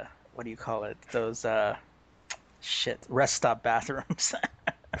 what do you call it? Those rest stop bathrooms.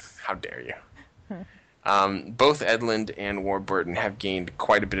 How dare you? Both Edlund and Warburton have gained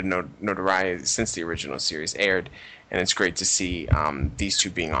quite a bit of notoriety since the original series aired, and it's great to see these two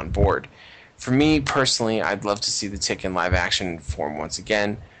being on board. For me personally, I'd love to see the Tick in live action form once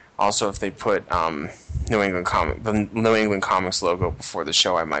again. Also, if they put the New England Comics logo before the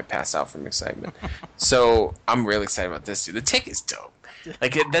show, I might pass out from excitement. So I'm really excited about this too. The Tick is dope.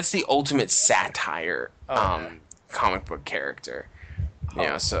 That's the ultimate satire comic book character.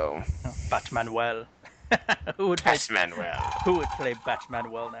 So Batmanuel. Who would play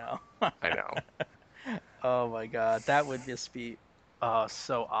Batmanuel now? I know. Oh my god, that would just be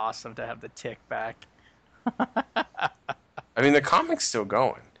so awesome to have the Tick back. I mean, the comic's still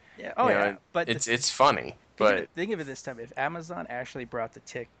going. Yeah. But it's funny. But think of it this time: if Amazon actually brought the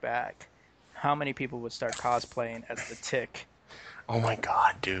Tick back, how many people would start cosplaying as the Tick? Oh my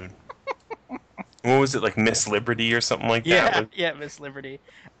god, dude! What was it, like Miss Liberty or something like that? Yeah, Miss Liberty.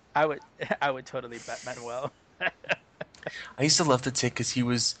 I would totally Batmanuel. I used to love the Tick because he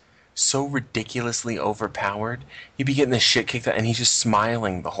was so ridiculously overpowered. He'd be getting the shit kicked out, and he's just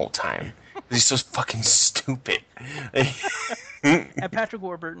smiling the whole time. He's so fucking stupid. And Patrick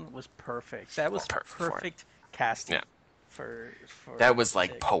Warburton was perfect. That was perfect casting. Yeah. For that was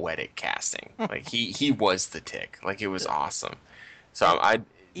like Tick. Poetic casting. Like he was the Tick. Like it was awesome. So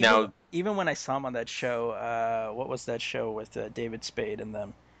even when I saw him on that show, what was that show with David Spade and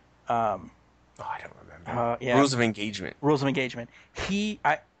them? I don't remember. Rules of Engagement. Rules of Engagement.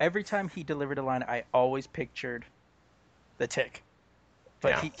 Every time he delivered a line, I always pictured the Tick.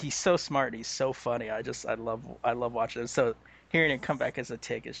 But he's so smart. He's so funny. I love watching it. So hearing him come back as a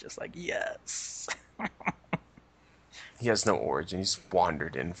Tick is just like, yes. He has no origin. He's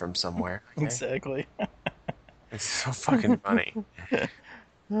wandered in from somewhere. Okay? Exactly. It's so fucking funny.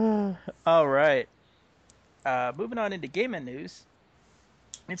 All right. Moving on into gaming news,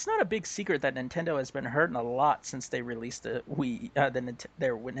 it's not a big secret that Nintendo has been hurting a lot since they released their Nintendo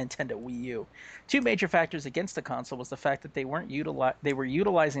Wii U. Two major factors against the console was the fact that they were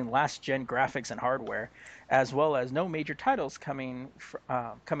utilizing last gen graphics and hardware, as well as no major titles coming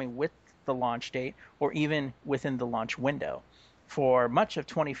with the launch date or even within the launch window. For much of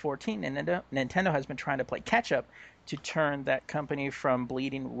 2014, Nintendo has been trying to play catch up to turn that company from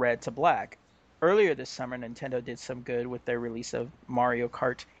bleeding red to black. Earlier this summer, Nintendo did some good with their release of Mario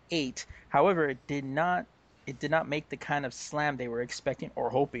Kart 8. However, it did not make the kind of slam they were expecting or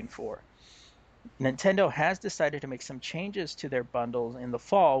hoping for. Nintendo has decided to make some changes to their bundles in the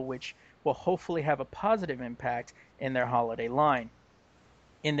fall, which will hopefully have a positive impact in their holiday line.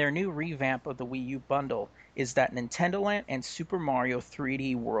 In their new revamp of the Wii U bundle is that Nintendo Land and Super Mario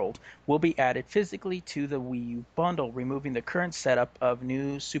 3D World will be added physically to the Wii U bundle, removing the current setup of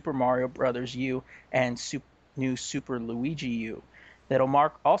new Super Mario Bros. U and new Super Luigi U.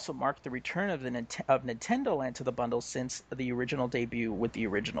 That'll also mark the return of Nintendo Land to the bundle since the original debut with the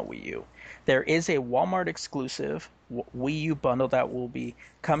original Wii U. There is a Walmart exclusive Wii U bundle that will be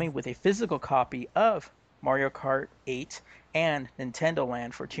coming with a physical copy of Mario Kart 8 and Nintendo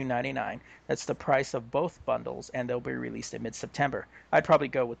Land for $2.99. That's the price of both bundles, and they'll be released in mid-September. I'd probably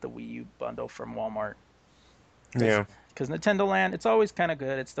go with the Wii U bundle from Walmart. Yeah. Because Nintendo Land, it's always kind of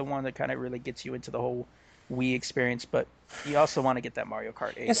good. It's the one that kind of really gets you into the whole Wii experience, but you also want to get that Mario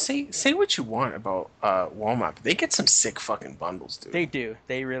Kart 8. Yeah, say what you want about Walmart, but they get some sick fucking bundles, dude. They do.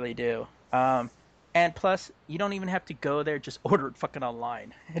 They really do. And plus, you don't even have to go there. Just order it fucking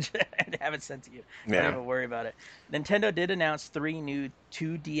online and have it sent to you. Yeah. Don't even worry about it. Nintendo did announce 3 new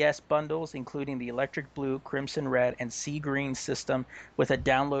 2DS bundles, including the Electric Blue, Crimson Red, and Sea Green system with a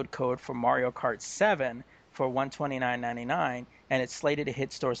download code for Mario Kart 7 for $129.99, and it's slated to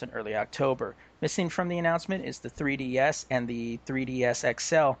hit stores in early October. Missing from the announcement is the 3DS and the 3DS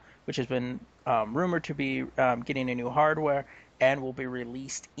XL, which has been rumored to be getting a new hardware and will be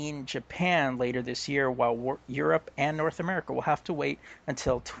released in Japan later this year, while Europe and North America will have to wait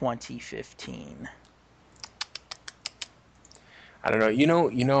until 2015. I don't know. You know,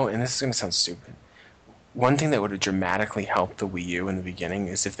 and this is going to sound stupid. One thing that would have dramatically helped the Wii U in the beginning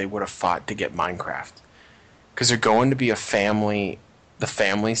is if they would have fought to get Minecraft. Because they're going to be the family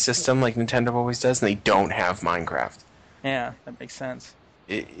system like Nintendo always does, and they don't have Minecraft. Yeah, that makes sense.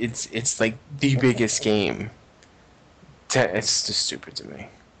 It's like the biggest game. It's just stupid to me.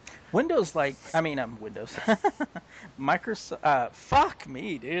 Windows. Microsoft. Fuck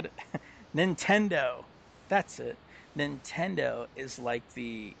me, dude. Nintendo. That's it. Nintendo is like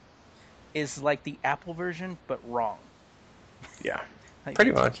the Apple version, but wrong. Yeah,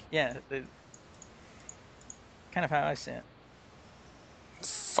 pretty much. Yeah, kind of how I see it.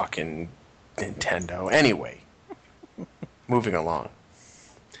 Fucking Nintendo. Anyway, moving along.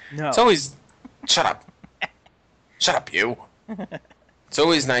 No. It's always... Shut up. Shut up, you. It's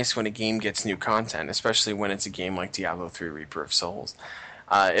always nice when a game gets new content, especially when it's a game like Diablo 3 Reaper of Souls.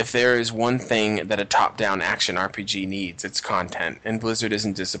 If there is one thing that a top-down action RPG needs, it's content, and Blizzard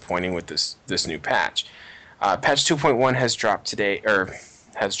isn't disappointing with this new patch. Patch 2.1 has dropped today, or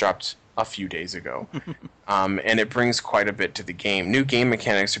has dropped a few days ago, and it brings quite a bit to the game. New game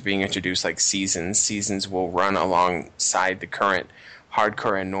mechanics are being introduced, like seasons. Seasons will run alongside the current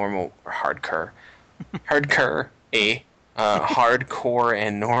hardcore and normal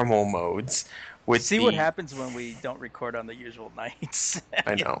normal modes. See what happens when we don't record on the usual nights.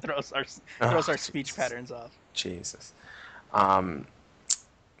 I know. It throws our speech patterns off. Jesus.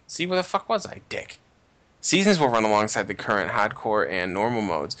 See, where the fuck was I, dick? Seasons will run alongside the current hardcore and normal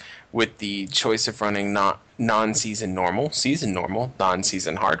modes, with the choice of running non-season normal, season normal,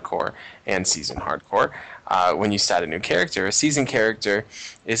 non-season hardcore, and season hardcore. When you start a new character, a season character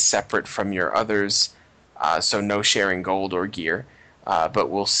is separate from your others, so no sharing gold or gear, but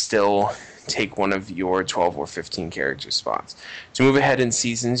will still take one of your 12 or 15 character spots. To move ahead in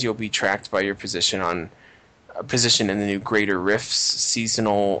seasons, you'll be tracked by your position in the new Greater Rifts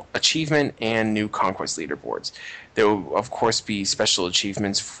seasonal achievement and new Conquest leaderboards. There will, of course, be special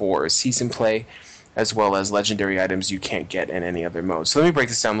achievements for season play, as well as legendary items you can't get in any other mode. So let me break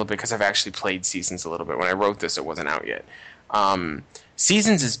this down a little bit, because I've actually played Seasons a little bit. When I wrote this, it wasn't out yet.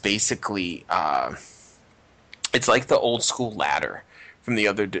 Seasons is basically it's like the old school ladder from the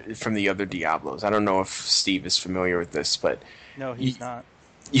other Diablos. I don't know if Steve is familiar with this, but no, he's not.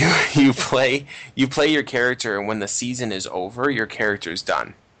 You play your character, and when the season is over, your character is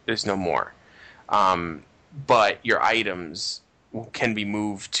done. There's no more. But your items can be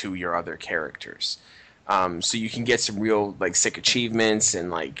moved to your other characters. So you can get some real like sick achievements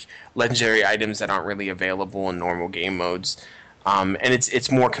and like legendary items that aren't really available in normal game modes. And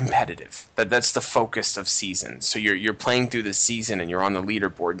it's more competitive. That's the focus of seasons. So you're playing through the season and you're on the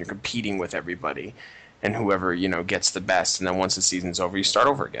leaderboard and you're competing with everybody, and whoever gets the best. And then once the season's over, you start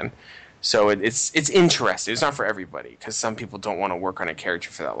over again. So it's interesting. It's not for everybody because some people don't want to work on a character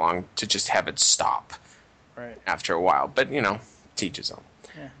for that long to just have it stop Right. after a while. But teaches them.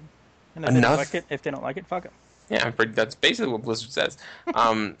 Yeah. And if they don't like it, fuck them. Yeah, that's basically what Blizzard says.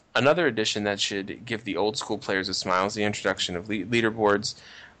 Another addition that should give the old school players a smile is the introduction of leaderboards,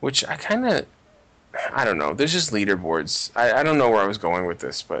 which I don't know. There's just leaderboards. I don't know where I was going with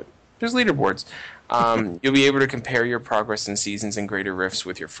this, but there's leaderboards. You'll be able to compare your progress in seasons and greater rifts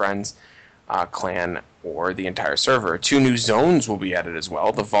with your friends, clan, or the entire server. 2 new zones will be added as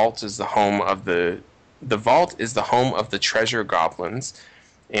well. The vault is the home of the treasure goblins,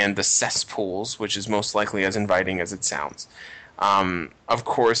 and the cesspools, which is most likely as inviting as it sounds. Of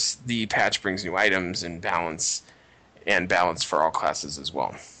course, the patch brings new items and balance for all classes as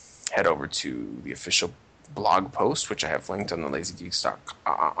well. Head over to the official blog post, which I have linked on the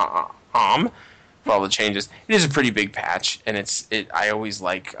lazygeeks.com for all the changes. It is a pretty big patch, and I always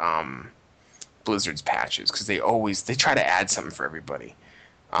like Blizzard's patches because they try to add something for everybody.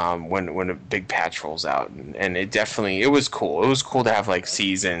 When a big patch rolls out, and it was cool. It was cool to have like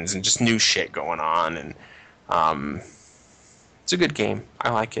seasons and just new shit going on, and it's a good game.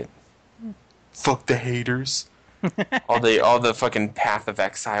 I like it. Fuck the haters. all the fucking Path of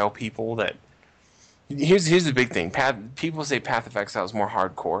Exile people that. Here's the big thing. People say Path of Exile is more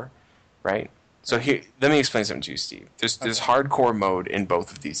hardcore, right? So here, let me explain something to you, Steve. There's hardcore mode in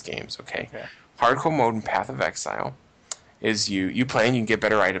both of these games. Okay. Hardcore mode in Path of Exile is you play and you can get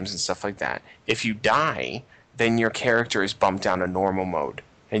better items and stuff like that. If you die, then your character is bumped down to normal mode,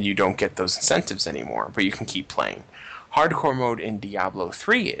 and you don't get those incentives anymore, but you can keep playing. Hardcore mode in Diablo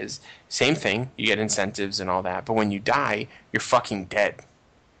 3 is same thing. You get incentives and all that, but when you die, you're fucking dead.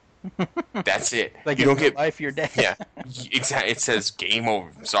 That's it. Like you don't get life, you're dead. Yeah, exactly. It says game over.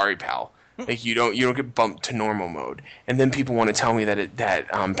 Sorry, pal. Like you don't get bumped to normal mode, and then people want to tell me that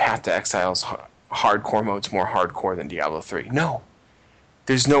Path to Exile's hardcore mode's more hardcore than Diablo 3. No.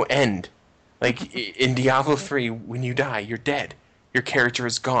 There's no end. Like, in Diablo 3, when you die, you're dead. Your character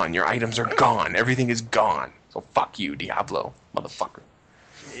is gone. Your items are gone. Everything is gone. So fuck you, Diablo, motherfucker.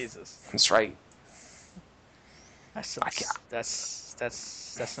 Jesus. That's right. That's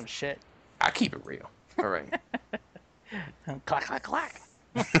some shit. I keep it real. All right. Clack, clack, clack.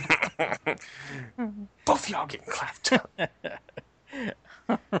 Both y'all getting clapped. Right.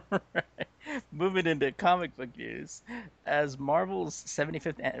 Moving into comic book news, as Marvel's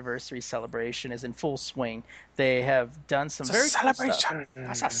 75th anniversary celebration is in full swing, they have done some very celebration. Cool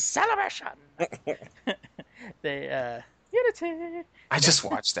stuff. It's a celebration. They Unity. I just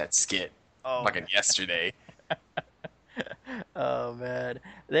watched that skit yesterday. Oh man,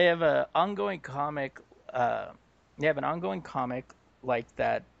 they have an ongoing comic. Like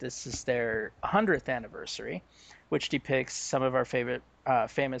that. This is their 100th anniversary, which depicts some of our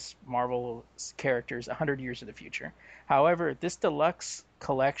famous Marvel characters 100 years in the future. However, this deluxe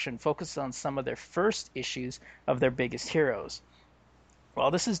collection focuses on some of their first issues of their biggest heroes.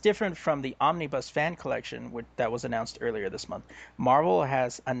 While this is different from the Omnibus fan collection that was announced earlier this month, Marvel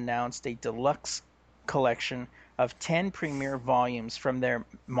has announced a deluxe collection of 10 premiere volumes from their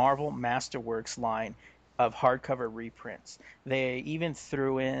Marvel Masterworks line of hardcover reprints. They even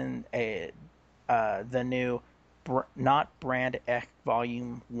threw in the new Not Brand X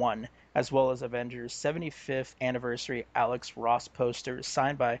Volume 1, as well as Avengers 75th Anniversary Alex Ross poster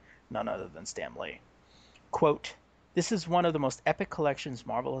signed by none other than Stan Lee. Quote, "This is one of the most epic collections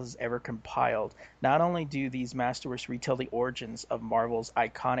Marvel has ever compiled. Not only do these masterworks retell the origins of Marvel's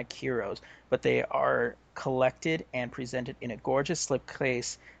iconic heroes, but they are collected and presented in a gorgeous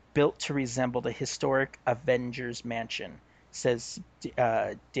slipcase built to resemble the historic Avengers Mansion," says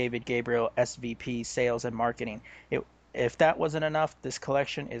David Gabriel, SVP Sales and Marketing. If that wasn't enough, this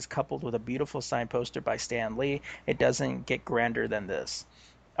collection is coupled with a beautiful signed poster by Stan Lee. It doesn't get grander than this.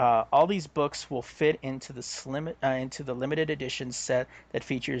 All these books will fit into the limited edition set that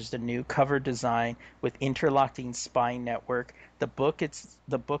features the new cover design with interlocking spine network. The book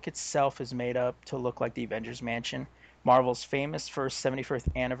itself is made up to look like the Avengers Mansion. Marvel's famous first 71st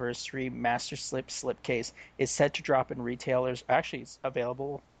anniversary Master slipcase is set to drop in retailers. Actually, it's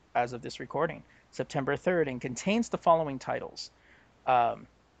available as of this recording, September 3rd, and contains the following titles.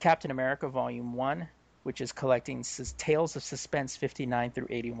 Captain America Volume 1, which is collecting Tales of Suspense 59 through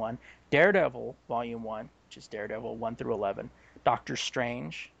 81. Daredevil Volume 1, which is Daredevil 1 through 11. Doctor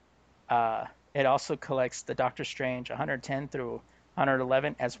Strange, It also collects the Doctor Strange 110 through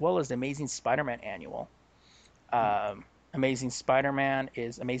 111, as well as the Amazing Spider-Man annual. Amazing Spider-Man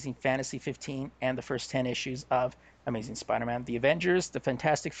is Amazing Fantasy 15 and the first 10 issues of Amazing Spider-Man. The Avengers, the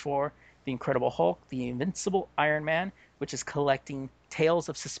Fantastic Four, the Incredible Hulk, the Invincible Iron Man, which is collecting Tales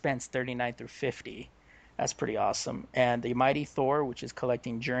of Suspense 39 through 50. That's pretty awesome. And the Mighty Thor, which is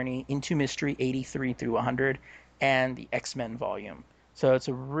collecting Journey into Mystery 83 through 100, and the X-Men volume. So it's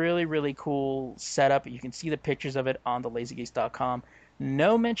a really, really cool setup. You can see the pictures of it on the lazygeeks.com.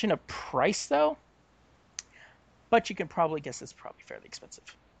 No mention of price, though. But you can probably guess it's probably fairly expensive.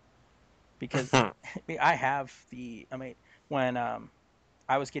 Because I have when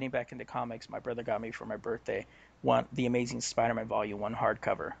I was getting back into comics, my brother got me for my birthday the Amazing Spider-Man Volume 1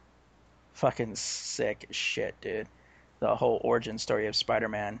 hardcover. Fucking sick as shit, dude. The whole origin story of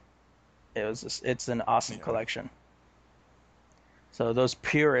Spider-Man. It's an awesome collection. So those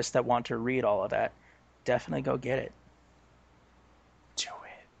purists that want to read all of that, definitely go get it. Do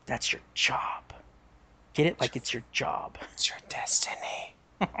it. That's your job. Get it like it's your job. It's your destiny.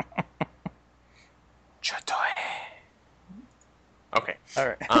 Okay. All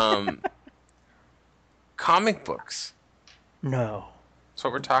right. Comic books. No. That's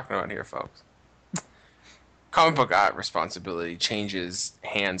what we're talking about here, folks. Comic book art responsibility changes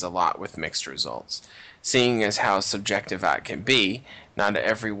hands a lot with mixed results. Seeing as how subjective art can be, not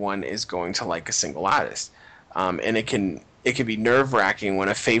everyone is going to like a single artist. And it can be nerve-wracking when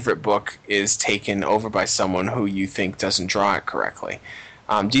a favorite book is taken over by someone who you think doesn't draw it correctly.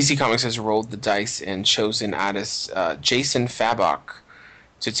 DC Comics has rolled the dice and chosen artist Jason Fabok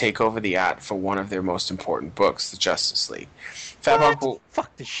to take over the art for one of their most important books, the Justice League. Fabok will...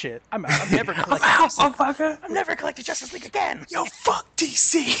 Fuck this shit. I'm never collecting I'm never collecting Justice League again. Yo, fuck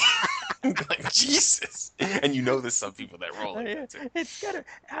DC. Like, Jesus. And you know there's some people that roll like that too. It's gotta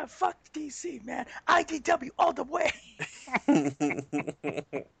fuck DC, man. IDW all the way. I'm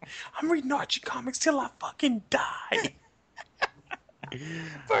reading Archie comics till I fucking die.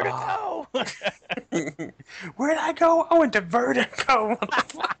 Vertigo. Where'd I go? I went to Vertigo.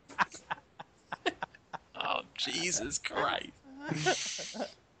 Oh, Jesus Christ.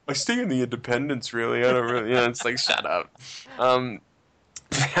 I stay in the independents, really. I don't really... it's like, shut up.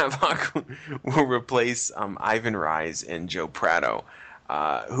 Fabok will replace Ivan Rise and Joe Prado,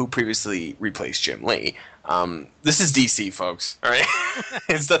 who previously replaced Jim Lee. This is DC, folks. All right?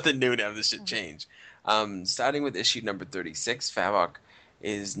 It's nothing new to have this shit change. Starting with issue number 36, Fabok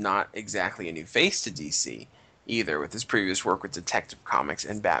is not exactly a new face to DC either, with his previous work with Detective Comics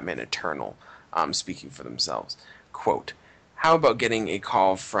and Batman Eternal speaking for themselves. Quote, how about getting a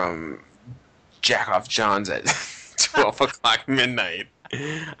call from Jackoff Johns at 12 o'clock midnight?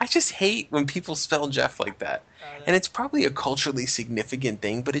 I just hate when people spell Jeff like that. And it's probably a culturally significant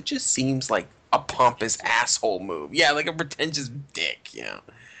thing, but it just seems like a pompous asshole move. Yeah, like a pretentious dick, you know.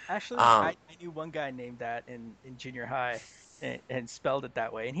 Actually, I knew one guy named that in junior high and spelled it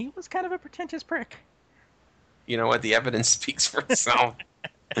that way, and he was kind of a pretentious prick. You know what? The evidence speaks for itself.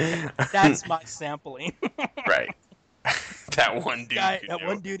 That's my sampling. Right. That one dude.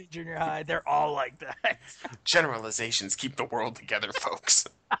 One dude in junior high, they're all like that. Generalizations keep the world together, folks.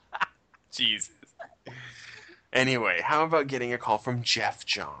 Jesus. Anyway, how about getting a call from Jeff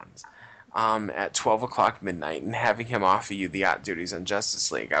Johns at 12 o'clock midnight and having him offer you the art duties on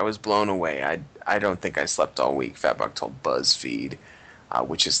Justice League? I was blown away. I don't think I slept all week, Fabok told BuzzFeed,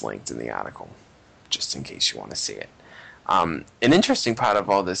 which is linked in the article, just in case you want to see it. An interesting part of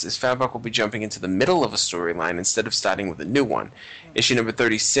all this is Fabok will be jumping into the middle of a storyline instead of starting with a new one. Issue number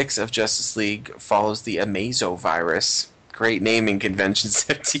 36 of Justice League follows the Amazo virus. Great naming conventions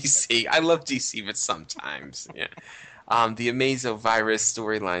at DC. I love DC, but sometimes. Yeah. The Amazo virus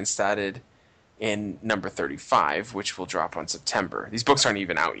storyline started in number 35, which will drop on September. These books aren't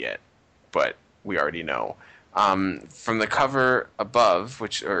even out yet, but we already know. From the cover above,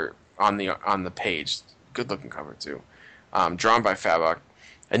 which are on the page, good looking cover too. Drawn by Fabok.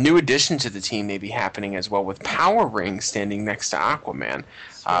 A new addition to the team may be happening as well, with Power Ring standing next to Aquaman.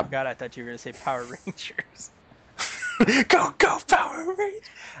 God, I thought you were going to say Power Rangers. Go, Power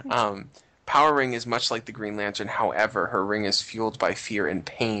Rangers! Power Ring is much like the Green Lantern. However, her ring is fueled by fear and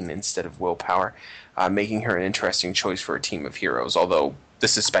pain instead of willpower, making her an interesting choice for a team of heroes. Although,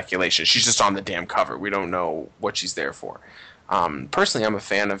 this is speculation. She's just on the damn cover. We don't know what she's there for. Personally, I'm a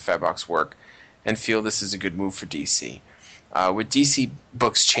fan of Fabok's work and feel this is a good move for DC. With DC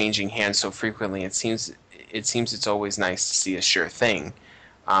books changing hands so frequently, it seems it's always nice to see a sure thing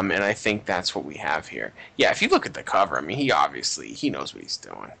And I think that's what we have here. Yeah, if you look at the cover, I mean, he knows what he's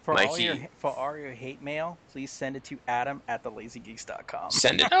doing. For Like all your hate mail, please send it to adam@thelazygeeks.com.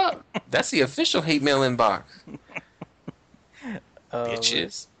 send it up. That's the official hate mail inbox. Oh,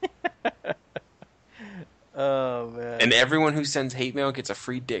 Bitches. Oh man. And everyone who sends hate mail gets a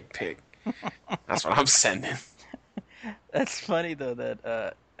free dick pic. That's what I'm sending. That's funny though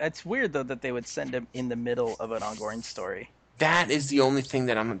that it's weird though that they would send him in the middle of an ongoing story. That is the only thing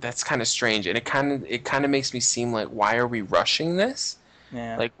that's kind of strange, and it kind of makes me seem like, why are we rushing this?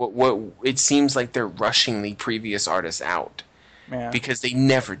 Yeah. Like what it seems like they're rushing the previous artists out. Yeah. Because they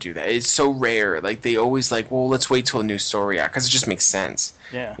never do that. It's so rare. Like they always like, well, let's wait till a new story out because it just makes sense.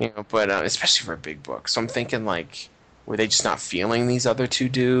 Yeah. You know, but especially for a big book. So I'm thinking like, were they just not feeling these other two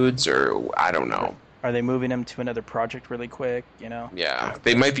dudes, or I don't know. Are they moving him to another project really quick? You know. Yeah,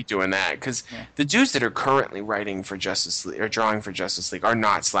 they might be doing that because the dudes that are currently writing for Justice League or drawing for Justice League are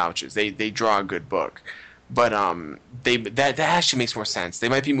not slouches. They draw a good book, but that actually makes more sense. They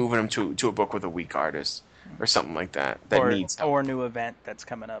might be moving them to a book with a weak artist or something like that needs help. Or a new event that's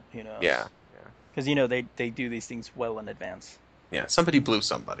coming up. You know. Yeah. Because they do these things well in advance. Yeah, somebody blew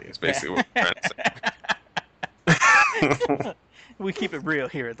somebody. Is basically what I'm trying to say. We keep it real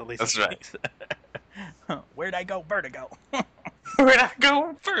here at the Lazy That's right. Geeks. Where'd I go, Vertigo? Where'd I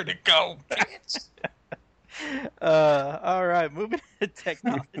go, Vertigo, bitch? All right, moving to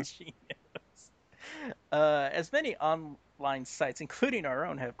technology news. As many online sites, including our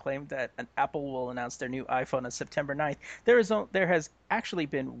own, have claimed that Apple will announce their new iPhone on September 9th, there has actually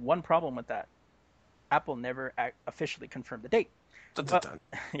been one problem with that. Apple never officially confirmed the date.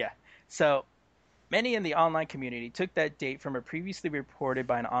 Yeah. So many in the online community took that date from a previously reported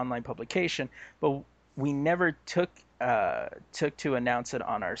by an online publication, but we never took to announce it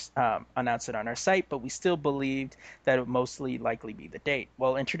on our site. But we still believed that it would mostly likely be the date.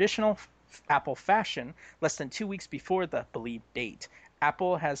 Well, in traditional Apple fashion, less than 2 weeks before the believed date,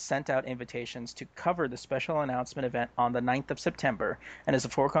 Apple has sent out invitations to cover the special announcement event on the 9th of September, and is a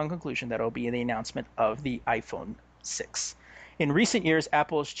foregone conclusion that it will be the announcement of the iPhone 6. In recent years,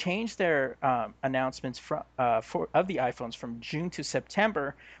 Apple has changed their announcements of the iPhones from June to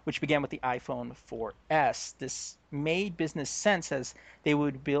September, which began with the iPhone 4S. This made business sense as they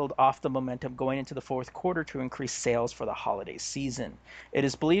would build off the momentum going into the fourth quarter to increase sales for the holiday season. It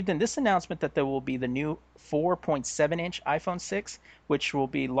is believed in this announcement that there will be the new 4.7-inch iPhone 6, which will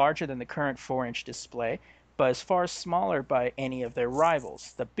be larger than the current 4-inch display, but is far smaller by any of their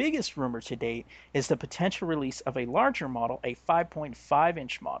rivals. The biggest rumor to date is the potential release of a larger model, a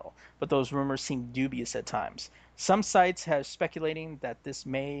 5.5-inch model, but those rumors seem dubious at times. Some sites have speculating that this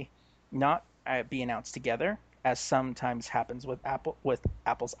may not be announced together, as sometimes happens with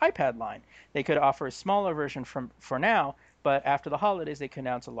Apple's iPad line. They could offer a smaller version for now, but after the holidays they could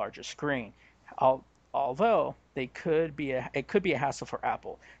announce a larger screen. Although it could be a hassle for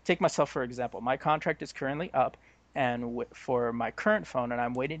Apple. Take myself for example. My contract is currently up, and for my current phone, and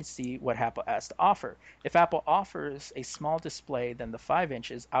I'm waiting to see what Apple has to offer. If Apple offers a small display than the 5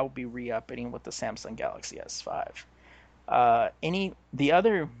 inches, I will be re-upping with the Samsung Galaxy S5. The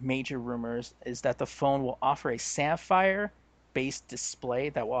other major rumors is that the phone will offer a Sapphire-based display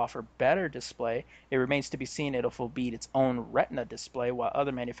that will offer better display. It remains to be seen if it will beat its own Retina display, while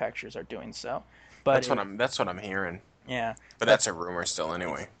other manufacturers are doing so. But that's what I'm hearing. Yeah. But that's a rumor still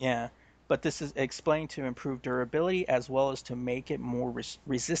anyway. Yeah. But this is explained to improve durability as well as to make it more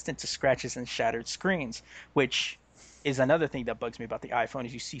resistant to scratches and shattered screens, which is another thing that bugs me about the iPhone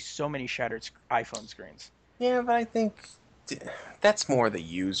is you see so many shattered iPhone screens. Yeah, but I think that's more the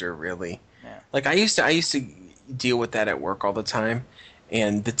user, really. Yeah. Like I used to deal with that at work all the time,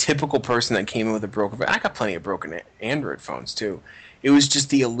 and the typical person that came in with a broken, I got plenty of broken Android phones too. It was just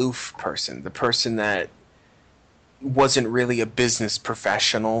the aloof person, the person that wasn't really a business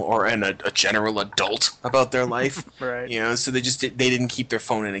professional or a general adult about their life. Right. You know, so they didn't keep their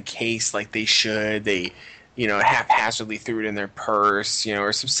phone in a case like they should. They, haphazardly threw it in their purse,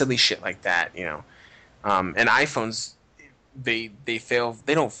 or some silly shit like that, And iPhones, they fail.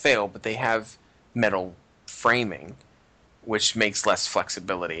 They don't fail, but they have metal framing, which makes less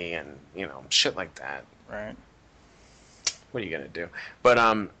flexibility and shit like that. Right. What are you gonna do? But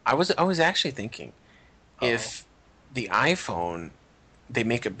I was actually thinking, if the iPhone, they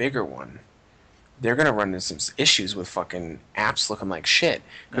make a bigger one, they're gonna run into some issues with fucking apps looking like shit.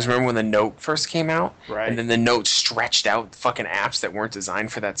 Because remember when the Note first came out, right? And then the Note stretched out fucking apps that weren't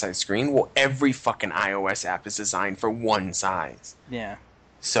designed for that size screen. Well, every fucking iOS app is designed for one size. Yeah.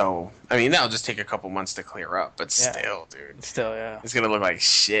 So I mean, that'll just take a couple months to clear up. But still, dude, still, yeah, it's gonna look like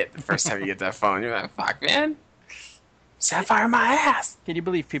shit the first time you get that phone. You're like, fuck, man. Sapphire my ass. Can you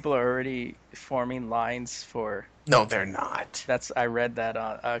believe people are already forming lines for? No, they're not. I read that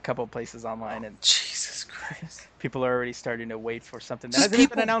on a couple of places online, and Jesus Christ. people are already starting to wait for something that Just hasn't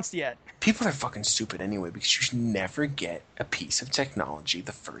even been announced yet. People are fucking stupid anyway because you should never get a piece of technology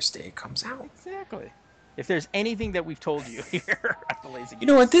the first day it comes out. Exactly. If there's anything that we've told you here at the Lazy Geeks. You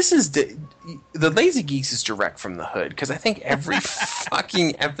know what? This is the Lazy Geeks is direct from the hood because I think every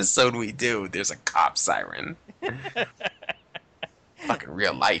fucking episode we do, there's a cop siren. Fucking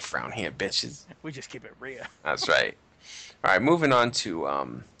real life around here, bitches. We just keep it real. That's right. All right, moving on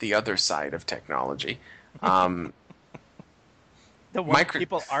to the other side of technology. The one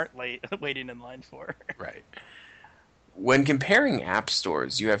people aren't waiting in line for. Right. When comparing app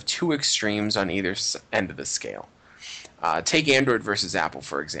stores, you have two extremes on either end of the scale. Take Android versus Apple,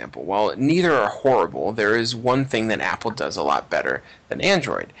 for example. While neither are horrible, there is one thing that Apple does a lot better than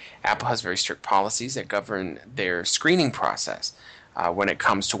Android. Apple has very strict policies that govern their screening process when it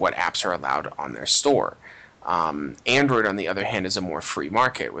comes to what apps are allowed on their store. Android, on the other hand, is a more free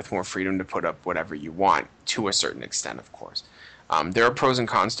market with more freedom to put up whatever you want, to a certain extent, of course. There are pros and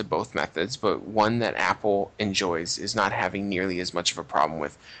cons to both methods, but one that Apple enjoys is not having nearly as much of a problem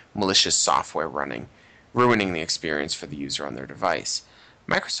with malicious software ruining the experience for the user on their device.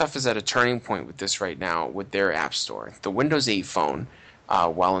 Microsoft is at a turning point with this right now with their App Store. The Windows 8 phone,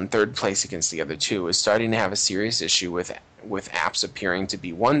 while in third place against the other two, is starting to have a serious issue with apps appearing to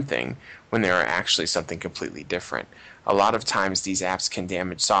be one thing when they are actually something completely different. A lot of times these apps can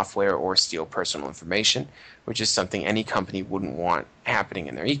damage software or steal personal information, which is something any company wouldn't want happening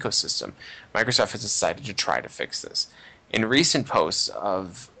in their ecosystem. Microsoft has decided to try to fix this. In recent posts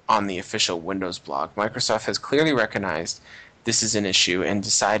on the official Windows blog, Microsoft has clearly recognized this is an issue and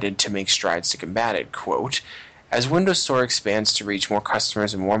decided to make strides to combat it. Quote, as Windows Store expands to reach more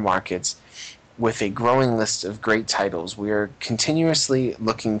customers and more markets, with a growing list of great titles, we are continuously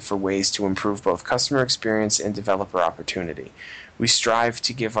looking for ways to improve both customer experience and developer opportunity. We strive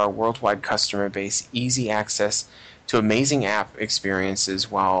to give our worldwide customer base easy access to amazing app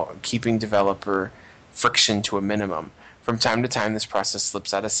experiences while keeping developer friction to a minimum. From time to time, this process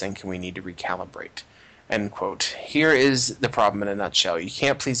slips out of sync and we need to recalibrate. End quote. Here is the problem in a nutshell. You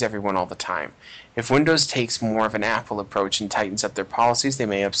can't please everyone all the time. If Windows takes more of an Apple approach and tightens up their policies, they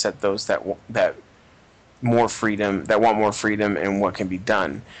may upset those that want more freedom in what can be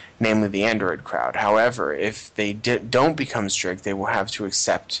done, namely the Android crowd. However, if they don't become strict, they will have to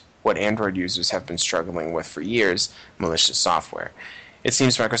accept what Android users have been struggling with for years, malicious software. It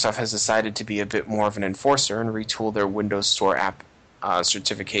seems Microsoft has decided to be a bit more of an enforcer and retool their Windows Store app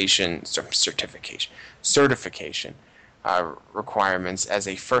certification requirements as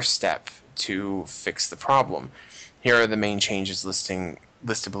a first step to fix the problem. Here are the main changes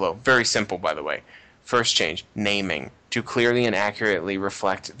listed below. Very simple, by the way. First change, naming, to clearly and accurately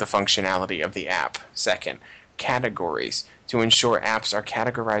reflect the functionality of the app. Second, categories, to ensure apps are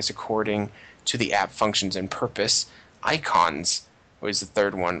categorized according to the app functions and purpose. Icons, was the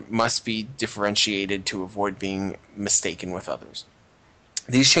third one, must be differentiated to avoid being mistaken with others.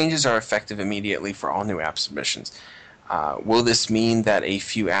 These changes are effective immediately for all new app submissions. Will this mean that a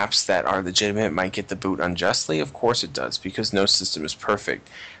few apps that are legitimate might get the boot unjustly? Of course it does, because no system is perfect.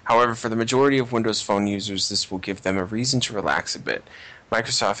 However, for the majority of Windows Phone users, this will give them a reason to relax a bit.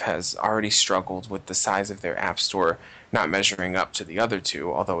 Microsoft has already struggled with the size of their App Store not measuring up to the other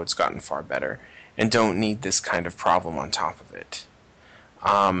two, although it's gotten far better, and don't need this kind of problem on top of it.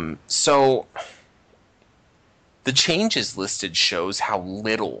 So, the changes listed shows how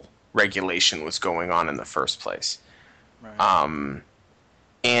little regulation was going on in the first place. Right.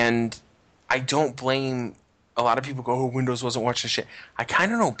 And I don't blame, a lot of people go, oh, Windows wasn't watching shit. I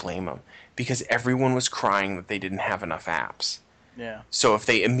kind of don't blame them because everyone was crying that they didn't have enough apps. Yeah. So if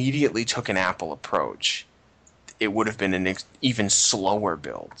they immediately took an Apple approach, it would have been an even slower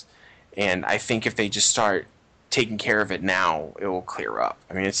build. And I think if they just start taking care of it now, it will clear up.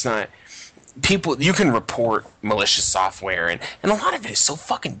 I mean, it's not... People, you can report malicious software, and a lot of it is so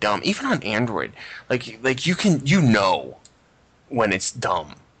fucking dumb. Even on Android, like you know when it's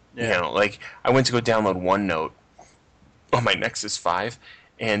dumb. Yeah. You know, like I went to go download OneNote on my Nexus 5,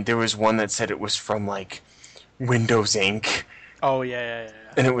 and there was one that said it was from like Windows Inc. Oh yeah.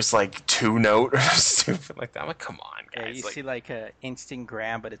 And it was like 2Note or stupid like that. I'm like, come on, guys. Yeah, you see like a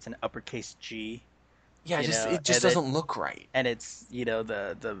Instagram, but it's an uppercase G. Yeah, it just doesn't look right. And it's,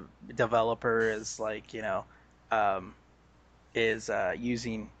 the developer is like,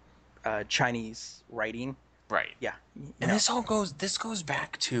 using Chinese writing. Right. Yeah. And this goes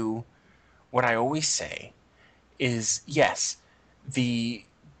back to what I always say is, yes, the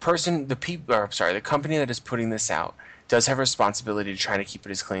the company that is putting this out does have a responsibility to try to keep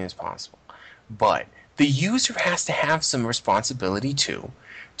it as clean as possible. But the user has to have some responsibility too,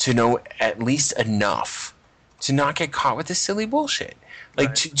 to know at least enough to not get caught with this silly bullshit. Like,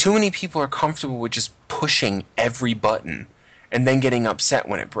 Right. too many people are comfortable with just pushing every button and then getting upset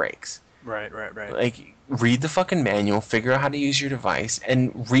when it breaks. Right. Like, read the fucking manual, figure out how to use your device,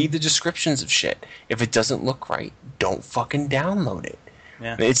 and read the descriptions of shit. If it doesn't look right, don't fucking download it.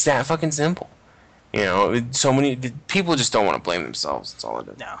 Yeah. It's that fucking simple. You know, so many people just don't want to blame themselves. That's all it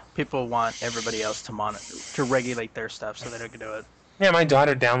is. No, people want everybody else to monitor, to regulate their stuff so they can do it. Yeah, my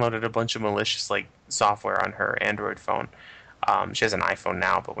daughter downloaded a bunch of malicious like software on her Android phone. She has an iPhone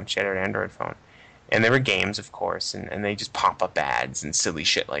now, but when she had her Android phone, and there were games, of course, and they just pop up ads and silly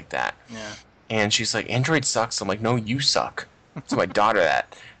shit like that. Yeah. And she's like, Android sucks. I'm like, no, you suck. To my daughter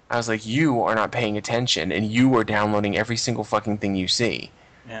that. I was like, you are not paying attention, and you are downloading every single fucking thing you see.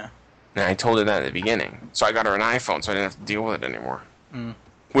 Yeah. And I told her that at the beginning. So I got her an iPhone, so I didn't have to deal with it anymore.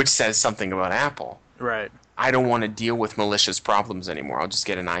 Which says something about Apple. Right. I don't want to deal with malicious problems anymore. I'll just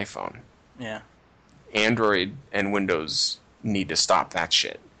get an iPhone. Yeah. Android and Windows need to stop that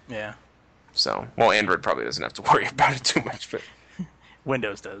shit. Yeah. So, well, Android probably doesn't have to worry about it too much, but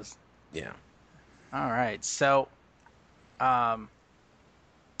Windows does. yeah. All right. So,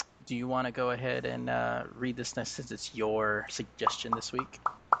 do you want to go ahead and read this next since it's your suggestion this week?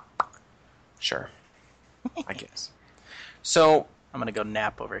 Sure. I guess. So, I'm gonna go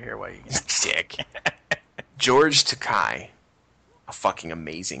nap over here while you. dick. George Takai, a fucking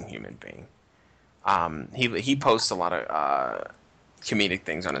amazing human being. He posts a lot of comedic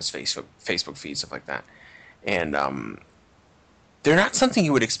things on his Facebook feed, stuff like that, and they're not something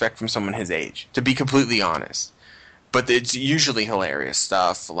you would expect from someone his age, to be completely honest. But it's usually hilarious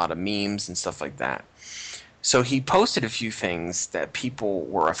stuff, a lot of memes and stuff like that. So he posted a few things that people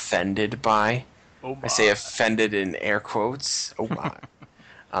were offended by. Oh I say offended in air quotes. Oh my.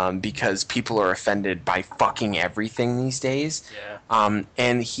 Because people are offended by fucking everything these days. Yeah.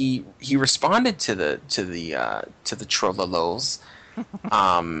 And he responded to the trollolols.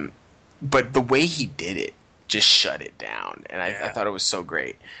 But the way he did it just shut it down, and I thought it was so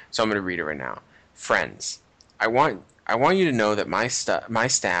great. So I'm going to read it right now. Friends, I want you to know that my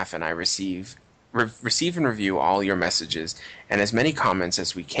staff and I receive and review all your messages and as many comments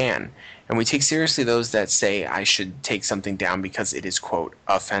as we can, and we take seriously those that say I should take something down because it is, quote,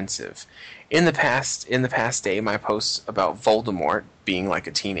 offensive. In the past day, my posts about Voldemort being like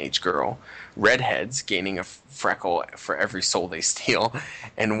a teenage girl, redheads gaining a freckle for every soul they steal,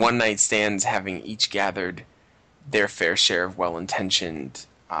 and one-night stands having each gathered their fair share of well-intentioned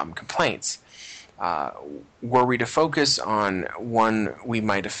complaints. Were we to focus on one we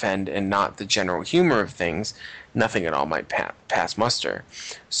might offend and not the general humor of things, nothing at all might pass muster.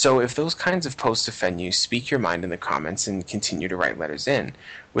 So if those kinds of posts offend you, speak your mind in the comments and continue to write letters in.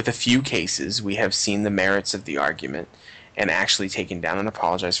 With a few cases, we have seen the merits of the argument and actually taken down and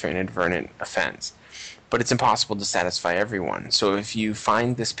apologized for inadvertent offense. But it's impossible to satisfy everyone. So if you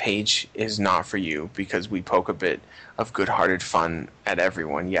find this page is not for you because we poke a bit of good-hearted fun at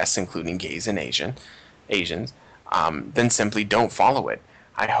everyone, yes, including gays and Asians, then simply don't follow it.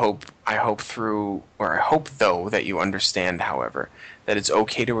 I hope though that you understand, however, that it's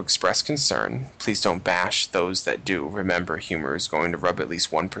okay to express concern. Please don't bash those that do. Remember, humor is going to rub at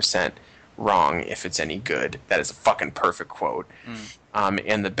least 1% wrong if it's any good. That is a fucking perfect quote.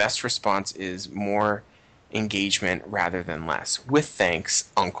 And the best response is more engagement rather than less. With thanks,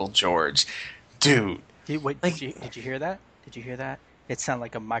 Uncle George. Dude. Did you hear that? Did you hear that? It sounded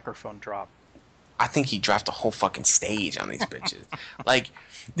like a microphone drop. I think he dropped a whole fucking stage on these bitches. Like,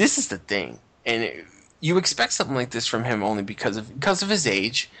 this is the thing. And you expect something like this from him only because of his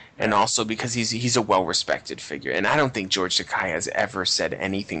age, and also because he's a well-respected figure. And I don't think George Takei has ever said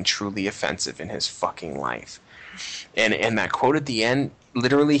anything truly offensive in his fucking life. And that quote at the end,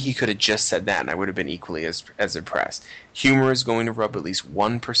 literally he could have just said that and I would have been equally as impressed. Humor is going to rub at least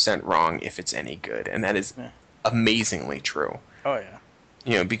 1% wrong if it's any good. And that is amazingly true. Oh, yeah.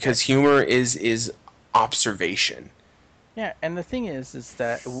 You know, because humor is observation. Yeah, and the thing is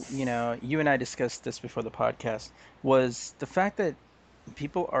that, you know, you and I discussed this before the podcast, was the fact that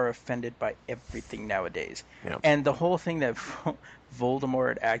people are offended by everything nowadays. Yep. And the whole thing that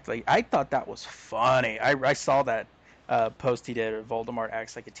Voldemort acts like, I thought that was funny. I saw that post he did, Voldemort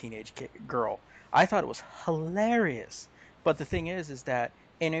acts like a teenage girl. I thought it was hilarious. But the thing is that,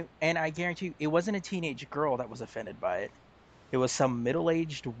 and I guarantee you, it wasn't a teenage girl that was offended by it. It was some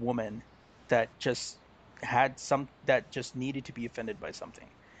middle-aged woman that just needed to be offended by something.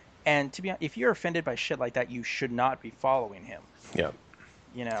 And to be honest, if you're offended by shit like that, you should not be following him. Yep.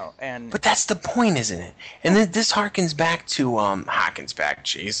 And But that's the point, isn't it? And this harkens back to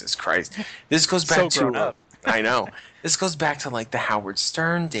Jesus Christ. This goes back So to grown up. I know. This goes back to like the Howard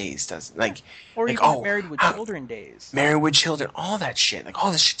Stern days, doesn't or like even Married with Children days. Married with Children, all that shit. Like,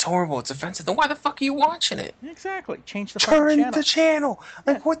 all this shit's horrible, it's offensive. Then why the fuck are you watching it? Exactly. Change the fucking Turn channel. the channel.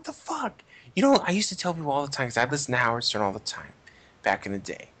 Like, what the fuck? I used to tell people all the time, because I listened to Howard Stern all the time back in the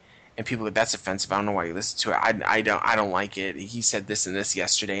day. And people go, that's offensive. I don't know why you listen to it. I don't like it. He said this and this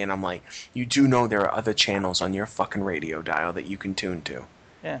yesterday, and I'm like, you do know there are other channels on your fucking radio dial that you can tune to.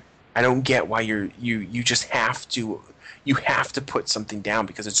 Yeah. I don't get why you just have to put something down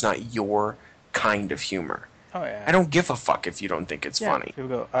because it's not your kind of humor. Oh yeah. I don't give a fuck if you don't think it's funny. People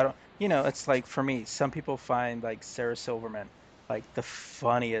go, I don't. It's like for me, some people find like Sarah Silverman like the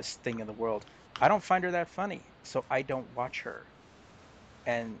funniest thing in the world. I don't find her that funny, so I don't watch her.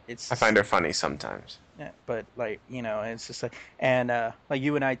 And I find her funny sometimes. Yeah, but like it's just like, and like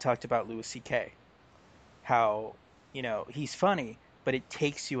you and I talked about Louis C.K. How he's funny, but it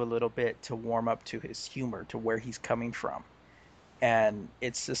takes you a little bit to warm up to his humor, to where he's coming from. And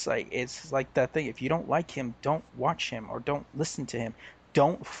it's like that thing. If you don't like him, don't watch him or don't listen to him.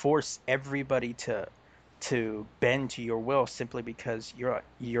 Don't force everybody to bend to your will simply because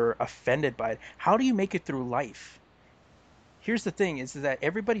you're offended by it. How do you make it through life? Here's the thing: is that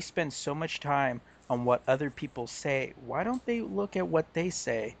everybody spends so much time on what other people say. Why don't they look at what they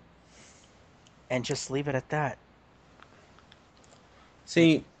say and just leave it at that?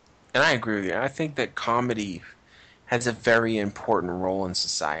 See, and I agree with you. I think that comedy has a very important role in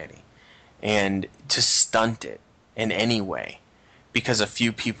society. And to stunt it in any way because a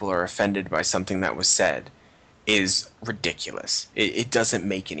few people are offended by something that was said is ridiculous. It doesn't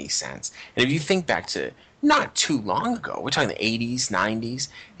make any sense. And if you think back to not too long ago, we're talking the 80s, 90s,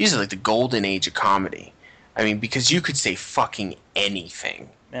 these are like the golden age of comedy. I mean, because you could say fucking anything.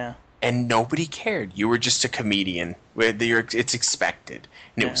 Yeah. And nobody cared. You were just a comedian. It's expected.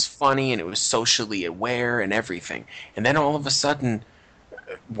 And it was funny, and it was socially aware and everything. And then all of a sudden,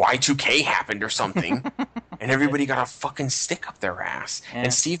 Y2K happened or something, and everybody got a fucking stick up their ass. Yeah.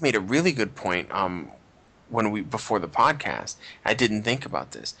 And Steve made a really good point before the podcast. I didn't think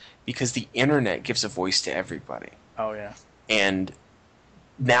about this. Because the internet gives a voice to everybody. Oh, yeah. And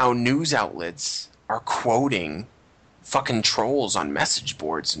now news outlets are quoting fucking trolls on message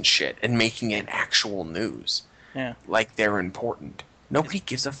boards and shit and making it actual news. Yeah. Like they're important. Nobody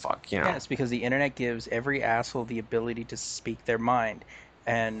gives a fuck, Yeah, it's because the internet gives every asshole the ability to speak their mind.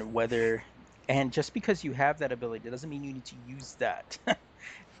 And just because you have that ability, it doesn't mean you need to use that.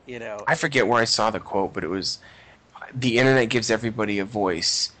 I forget where I saw the quote, but it was, the internet gives everybody a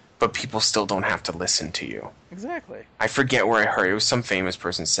voice, but people still don't have to listen to you. Exactly. I forget where I heard it. It was some famous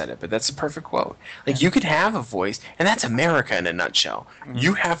person said it, but that's a perfect quote. Like, you could have a voice, and that's America in a nutshell. Mm-hmm.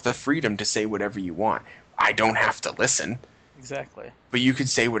 You have the freedom to say whatever you want. I don't have to listen. Exactly. But you could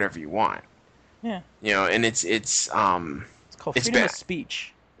say whatever you want. Yeah. And it's called freedom of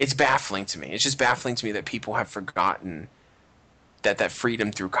speech. It's baffling to me. It's just baffling to me that people have forgotten that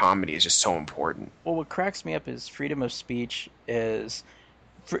freedom through comedy is just so important. Well, what cracks me up is freedom of speech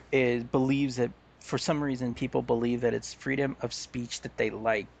believes that for some reason people believe that it's freedom of speech that they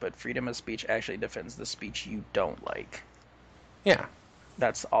like, but freedom of speech actually defends the speech you don't like. Yeah.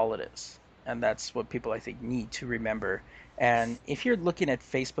 That's all it is. And that's what people, I think, need to remember. And if you're looking at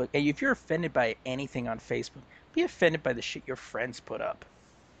Facebook, and if you're offended by anything on Facebook, be offended by the shit your friends put up,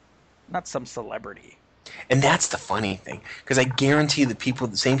 not some celebrity. And that's the funny thing, because I guarantee the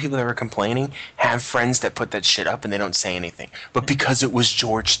same people that were complaining have friends that put that shit up and they don't say anything. But because it was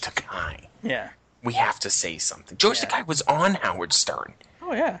George Takei, we have to say something. George Takei was on Howard Stern.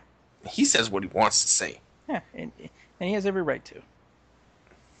 Oh, yeah. He says what he wants to say. Yeah, and he has every right to.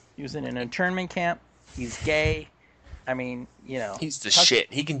 He was in an internment camp. He's gay. I mean, he's the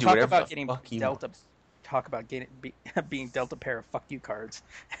shit. He can do whatever the fuck he wants. Talk about being dealt a pair of fuck you cards.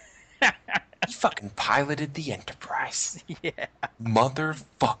 He fucking piloted the Enterprise. Yeah.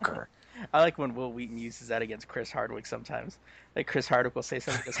 Motherfucker. I like when Will Wheaton uses that against Chris Hardwick sometimes. Like Chris Hardwick will say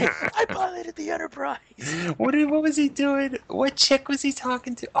something like, "Hey, I piloted the Enterprise." What was he doing? What chick was he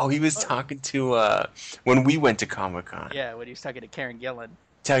talking to? Oh, he was talking to when we went to Comic-Con. Yeah, when he was talking to Karen Gillan.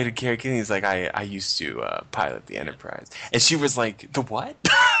 Talking to Karen Gillan, he's like, I used to pilot the Enterprise. And she was like, the what?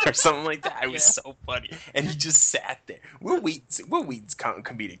 Or something like that. It was so funny. And he just sat there. Will Wheaton's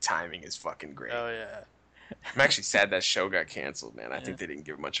comedic timing is fucking great. Oh, yeah. I'm actually sad that show got canceled, man. I think they didn't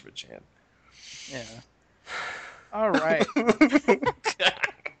give much of a chance. Yeah. All right.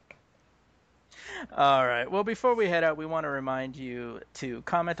 All right. Well, before we head out, we want to remind you to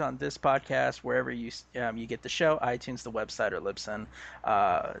comment on this podcast wherever you get the show, iTunes, the website, or Libsyn.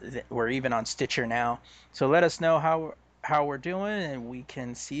 We're even on Stitcher now. So let us know how we're doing, and we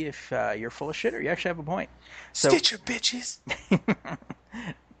can see if you're full of shit or you actually have a point. So, Stitcher bitches.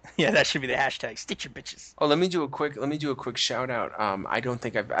 Yeah, that should be the hashtag. Stitcher bitches. Oh, let me do a quick shout out. I don't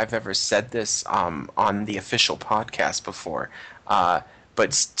think I've ever said this on the official podcast before.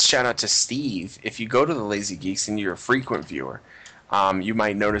 But shout out to Steve. If you go to the Lazy Geeks and you're a frequent viewer, you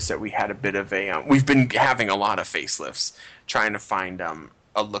might notice that we had a bit of a. We've been having a lot of facelifts, trying to find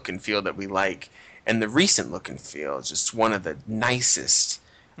a look and feel that we like. And the recent look and feel is just one of the nicest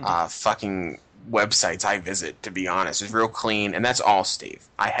fucking websites I visit, to be honest. It's real clean, and that's all Steve.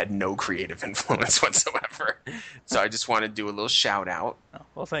 I had no creative influence whatsoever. So I just want to do a little shout out. Oh,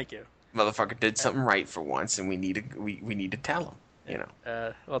 well, thank you. Motherfucker did something right for once, and we need to tell him. You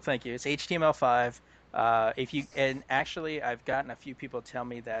know. Well, thank you. It's HTML5. And actually, I've gotten a few people tell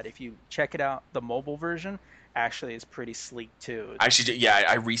me that if you check it out, the mobile version actually is pretty sleek too.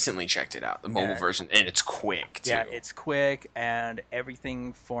 I recently checked it out, the mobile version, and it's quick too. Yeah, it's quick, and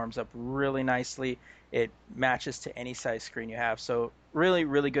everything forms up really nicely. It matches to any size screen you have, so really,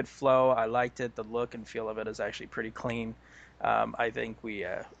 really good flow. I liked it. The look and feel of it is actually pretty clean. I think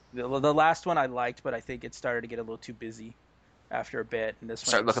the last one I liked, but I think it started to get a little too busy after a bit, and this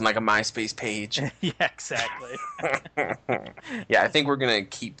start looking like a MySpace page. Yeah, exactly. Yeah, I think we're gonna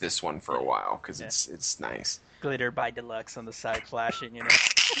keep this one for a while because it's nice. Glitter by Deluxe on the side flashing, you know.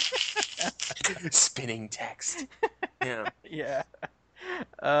 Spinning text. Yeah. Yeah.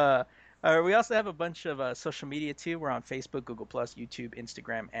 We also have a bunch of social media too. We're on Facebook, Google+, YouTube,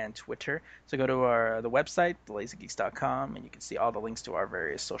 Instagram, and Twitter. So go to the website, thelazygeeks.com, and you can see all the links to our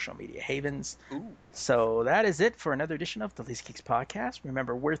various social media havens. Ooh. So that is it for another edition of the Lazy Geeks podcast.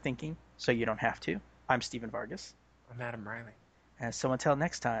 Remember, we're thinking, so you don't have to. I'm Stephen Vargas. I'm Adam Riley. And so until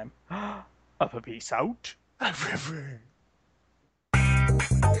next time, up a peace out. A river.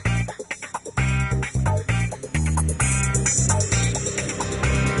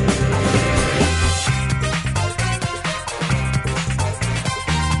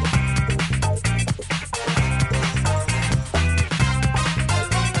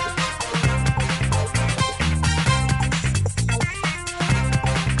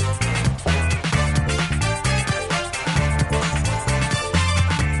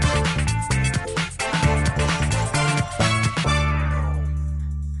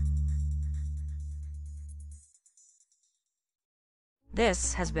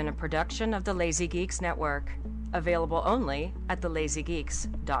 This has been a production of the Lazy Geeks Network, available only at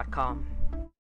thelazygeeks.com.